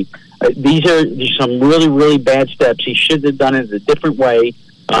integrity. These are some really, really bad steps. He should have done it a different way.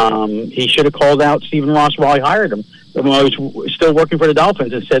 He should have called out Stephen Ross while he hired him, when I was still working for the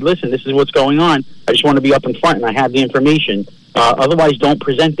Dolphins, and said, listen, this is what's going on. I just want to be up in front, and I have the information. Otherwise, don't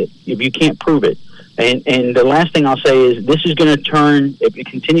present it if you can't prove it. And the last thing I'll say is this is going to turn, if it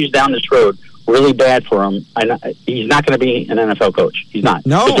continues down this road, really bad for him. He's not going to be an NFL coach. He's not.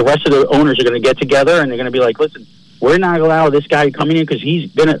 No. Because the rest of the owners are going to get together, and they're going to be like, listen, we're not going to allow this guy coming in because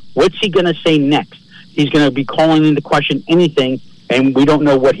what's he going to say next? He's going to be calling into question anything, and we don't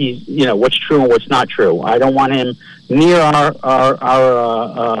know what what's true and what's not true. I don't want him near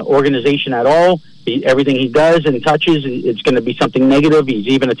our organization at all. Everything he does and touches, it's going to be something negative. He's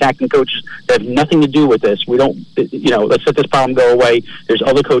even attacking coaches that have nothing to do with this. We don't, let's let this problem go away. There's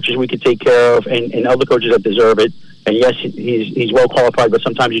other coaches we could take care of and other coaches that deserve it. And yes, he's well qualified, but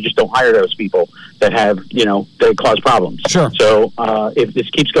sometimes you just don't hire those people that have, that cause problems. Sure. So if this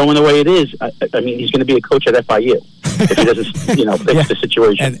keeps going the way it is, I mean, he's going to be a coach at FIU if he doesn't, fix the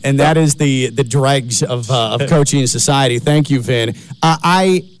situation. And that is the dregs of coaching society. Thank you, Vin.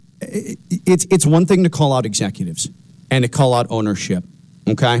 It's one thing to call out executives and to call out ownership.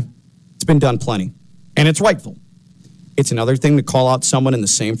 Okay, it's been done plenty, and it's rightful. It's another thing to call out someone in the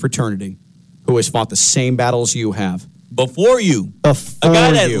same fraternity who has fought the same battles you have. Before you. A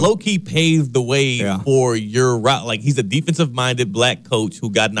guy that low-key paved the way for your route. Like, he's a defensive-minded black coach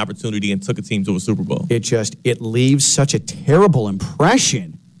who got an opportunity and took a team to a Super Bowl. It leaves such a terrible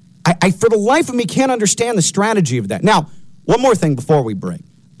impression. I for the life of me, can't understand the strategy of that. Now, one more thing before we break.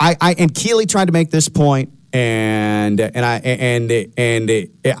 And Keeley tried to make this point, and I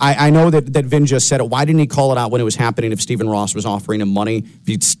know that Vin just said it. Why didn't he call it out when it was happening if Stephen Ross was offering him money? If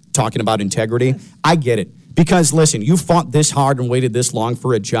he's talking about integrity. I get it. Because, listen, you fought this hard and waited this long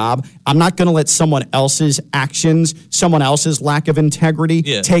for a job. I'm not going to let someone else's actions, someone else's lack of integrity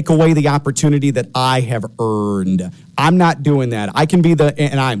take away the opportunity that I have earned. I'm not doing that. I can be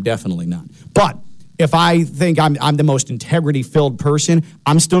and I'm definitely not. But if I think I'm the most integrity-filled person,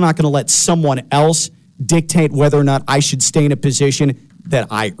 I'm still not going to let someone else dictate whether or not I should stay in a position that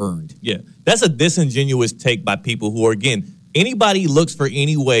I earned. Yeah, that's a disingenuous take by people who are, again, anybody looks for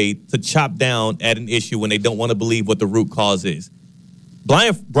any way to chop down at an issue when they don't want to believe what the root cause is.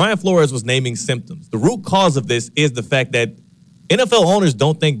 Brian Flores was naming symptoms. The root cause of this is the fact that NFL owners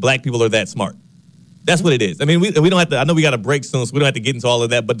don't think black people are that smart. That's what it is. I mean, we don't have to, I know we got a break soon, so we don't have to get into all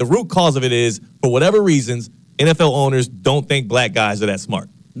of that, but the root cause of it is, for whatever reasons, NFL owners don't think black guys are that smart.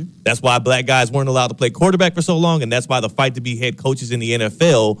 That's why black guys weren't allowed to play quarterback for so long, and that's why the fight to be head coaches in the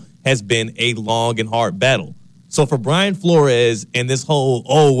NFL has been a long and hard battle. So for Brian Flores and this whole,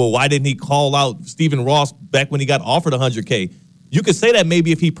 why didn't he call out Stephen Ross back when he got offered $100K? You could say that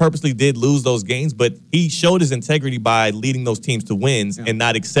maybe if he purposely did lose those games, but he showed his integrity by leading those teams to wins and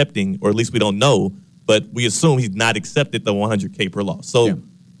not accepting, or at least we don't know, but we assume he's not accepted the $100K per loss. So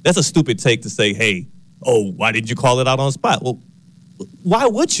that's a stupid take to say, hey, why didn't you call it out on the spot? Well, why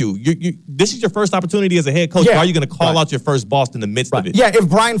would you? This is your first opportunity as a head coach. Why are you going to call out your first boss in the midst of it? Yeah, if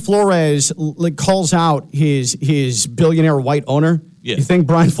Brian Flores calls out his billionaire white owner, you think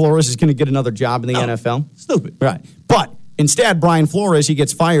Brian Flores is going to get another job in the NFL? Stupid. Right. But instead, Brian Flores, he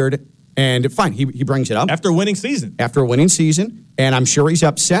gets fired, and fine, he brings it up. After a winning season. And I'm sure he's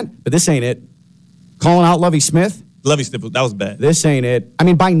upset, but this ain't it. Calling out Lovie Smith. That was bad. This ain't it. I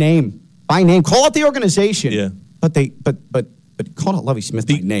mean, by name. Call out the organization. Yeah. But call out Lovie Smith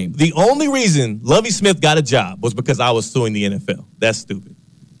by name. The only reason Lovie Smith got a job was because I was suing the NFL. That's stupid.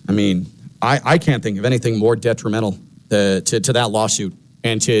 I mean, I can't think of anything more detrimental to that lawsuit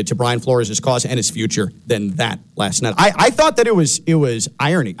and to Brian Flores' cause and his future than that last night. I thought that it was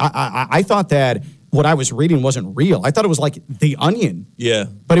irony. I thought that what I was reading wasn't real. I thought it was like The Onion. Yeah.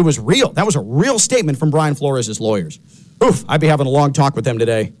 But it was real. That was a real statement from Brian Flores' lawyers. Oof, I'd be having a long talk with them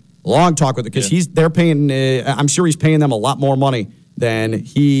today. Long talk with it because they're paying. I'm sure he's paying them a lot more money than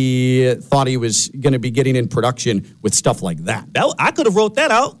he thought he was going to be getting in production with stuff like that. I could have wrote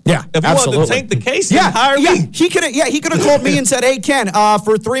that out. Yeah, if he wanted to tank the case, hire me. He could have called me and said, "Hey Ken,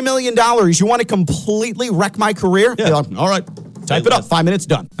 for $3 million, you want to completely wreck my career?" Yeah. Like, all right, type it up. 5 minutes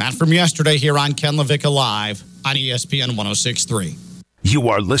done. That from yesterday here on Ken Lavicka Live on ESPN 106.3. You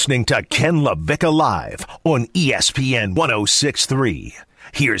are listening to Ken Lavicka Live on ESPN 106.3.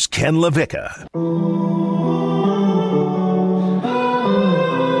 Here's Ken Lavicka.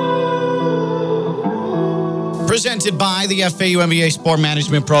 Presented by the FAU MBA Sport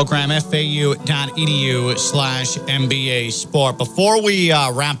Management Program, fau.edu/MBA Sport. Before we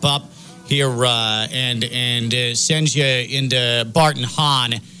wrap up here and send you into Barton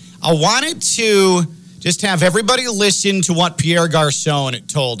Hahn, I wanted to just have everybody listen to what Pierre Garçon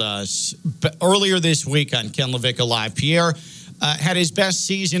told us earlier this week on Ken Lavicka Live. Pierre had his best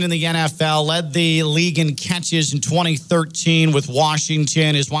season in the NFL, led the league in catches in 2013 with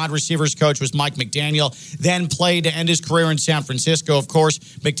Washington. His wide receivers coach was Mike McDaniel, then played to end his career in San Francisco. Of course,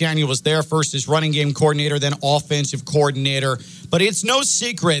 McDaniel was there first as running game coordinator, then offensive coordinator. But it's no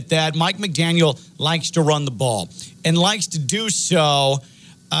secret that Mike McDaniel likes to run the ball and likes to do so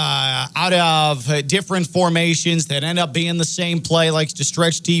out of different formations that end up being the same play, likes to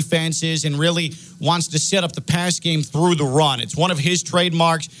stretch defenses and really wants to set up the pass game through the run. It's one of his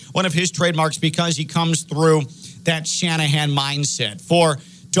trademarks because he comes through that Shanahan mindset. For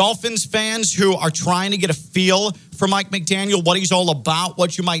Dolphins fans who are trying to get a feel for Mike McDaniel, what he's all about,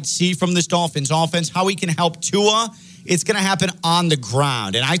 what you might see from this Dolphins offense, how he can help Tua It's going to happen on the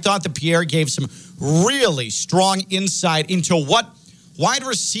ground. And I thought that Pierre gave some really strong insight into what wide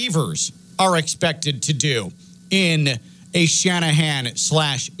receivers are expected to do in a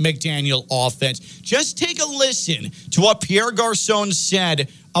Shanahan/McDaniel offense. Just take a listen to what Pierre Garçon said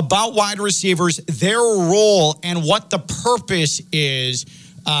about wide receivers, their role, and what the purpose is,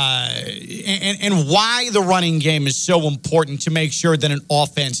 and why the running game is so important to make sure that an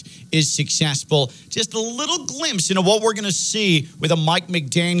offense is successful. Just a little glimpse into what we're going to see with a Mike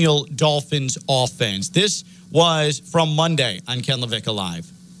McDaniel Dolphins offense. This was from Monday on Ken Lavicka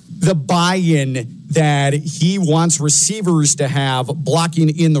Live. The buy-in that he wants receivers to have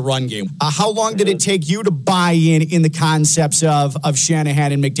blocking in the run game. How long did it take you to buy in the concepts of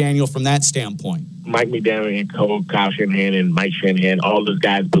Shanahan and McDaniel from that standpoint? Mike McDaniel and Kyle Shanahan and Mike Shanahan, all those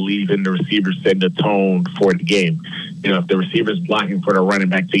guys believe in the receivers setting the tone for the game. You know, if the receiver's blocking for the running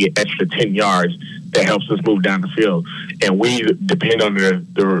back to get extra 10 yards, that helps us move down the field. And we depend on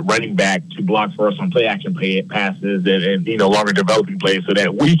the running back to block for us on play-action passes and longer developing plays so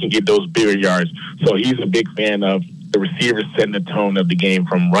that we can get those bigger yards. So he's a big fan of the receivers setting the tone of the game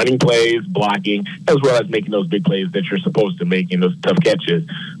from running plays, blocking, as well as making those big plays that you're supposed to make in those tough catches.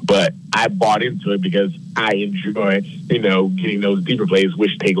 But I bought into it because I enjoy, getting those deeper plays,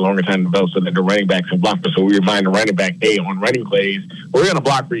 which take a longer time to develop so that the running backs can block for. So we remind the running back, hey, on running plays, we're going to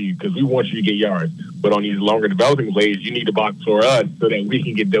block for you because we want you to get yards. But on these longer developing plays, you need to block for us so that we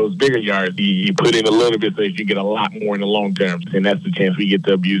can get those bigger yards. You put in a little bit so that you get a lot more in the long term. And that's the chance we get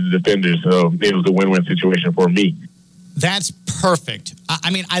to abuse the defenders. So it was a win-win situation for me. That's perfect.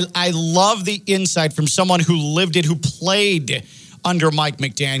 I love the insight from someone who lived it, who played under Mike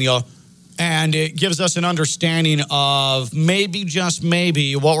McDaniel, and it gives us an understanding of maybe, just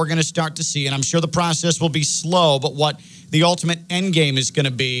maybe, what we're going to start to see. And I'm sure the process will be slow, but what the ultimate end game is going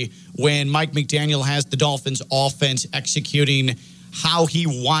to be when Mike McDaniel has the Dolphins offense executing how he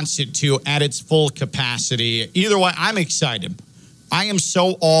wants it to at its full capacity. Either way, I'm excited. I am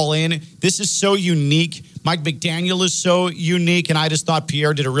so all in. This is so unique. Mike McDaniel is so unique, and I just thought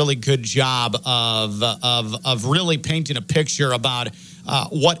Pierre did a really good job of really painting a picture about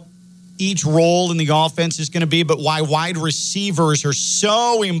what each role in the offense is going to be, but why wide receivers are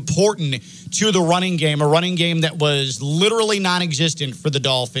so important to the running game, a running game that was literally non-existent for the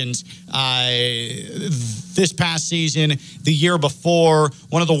Dolphins this past season, the year before,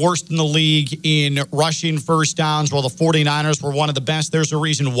 one of the worst in the league in rushing first downs, while the 49ers were one of the best. There's a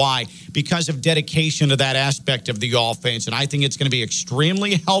reason why, because of dedication to that aspect of the offense, and I think it's going to be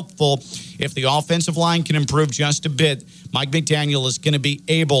extremely helpful if the offensive line can improve just a bit. Mike McDaniel is going to be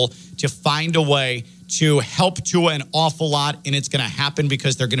able to find a way to help Tua an awful lot, and it's going to happen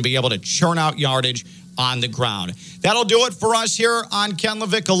because they're going to be able to churn out yardage on the ground. That'll do it for us here on Ken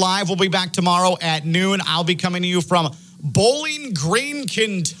Lavicka Live. We'll be back tomorrow at noon. I'll be coming to you from Bowling Green,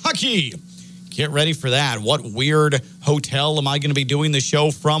 Kentucky. Get ready for that. What weird hotel am I going to be doing the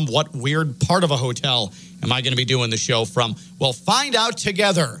show from? What weird part of a hotel am I going to be doing the show from? We'll find out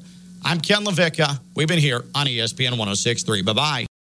together. I'm Ken Lavicka. We've been here on ESPN 106.3. Bye-bye.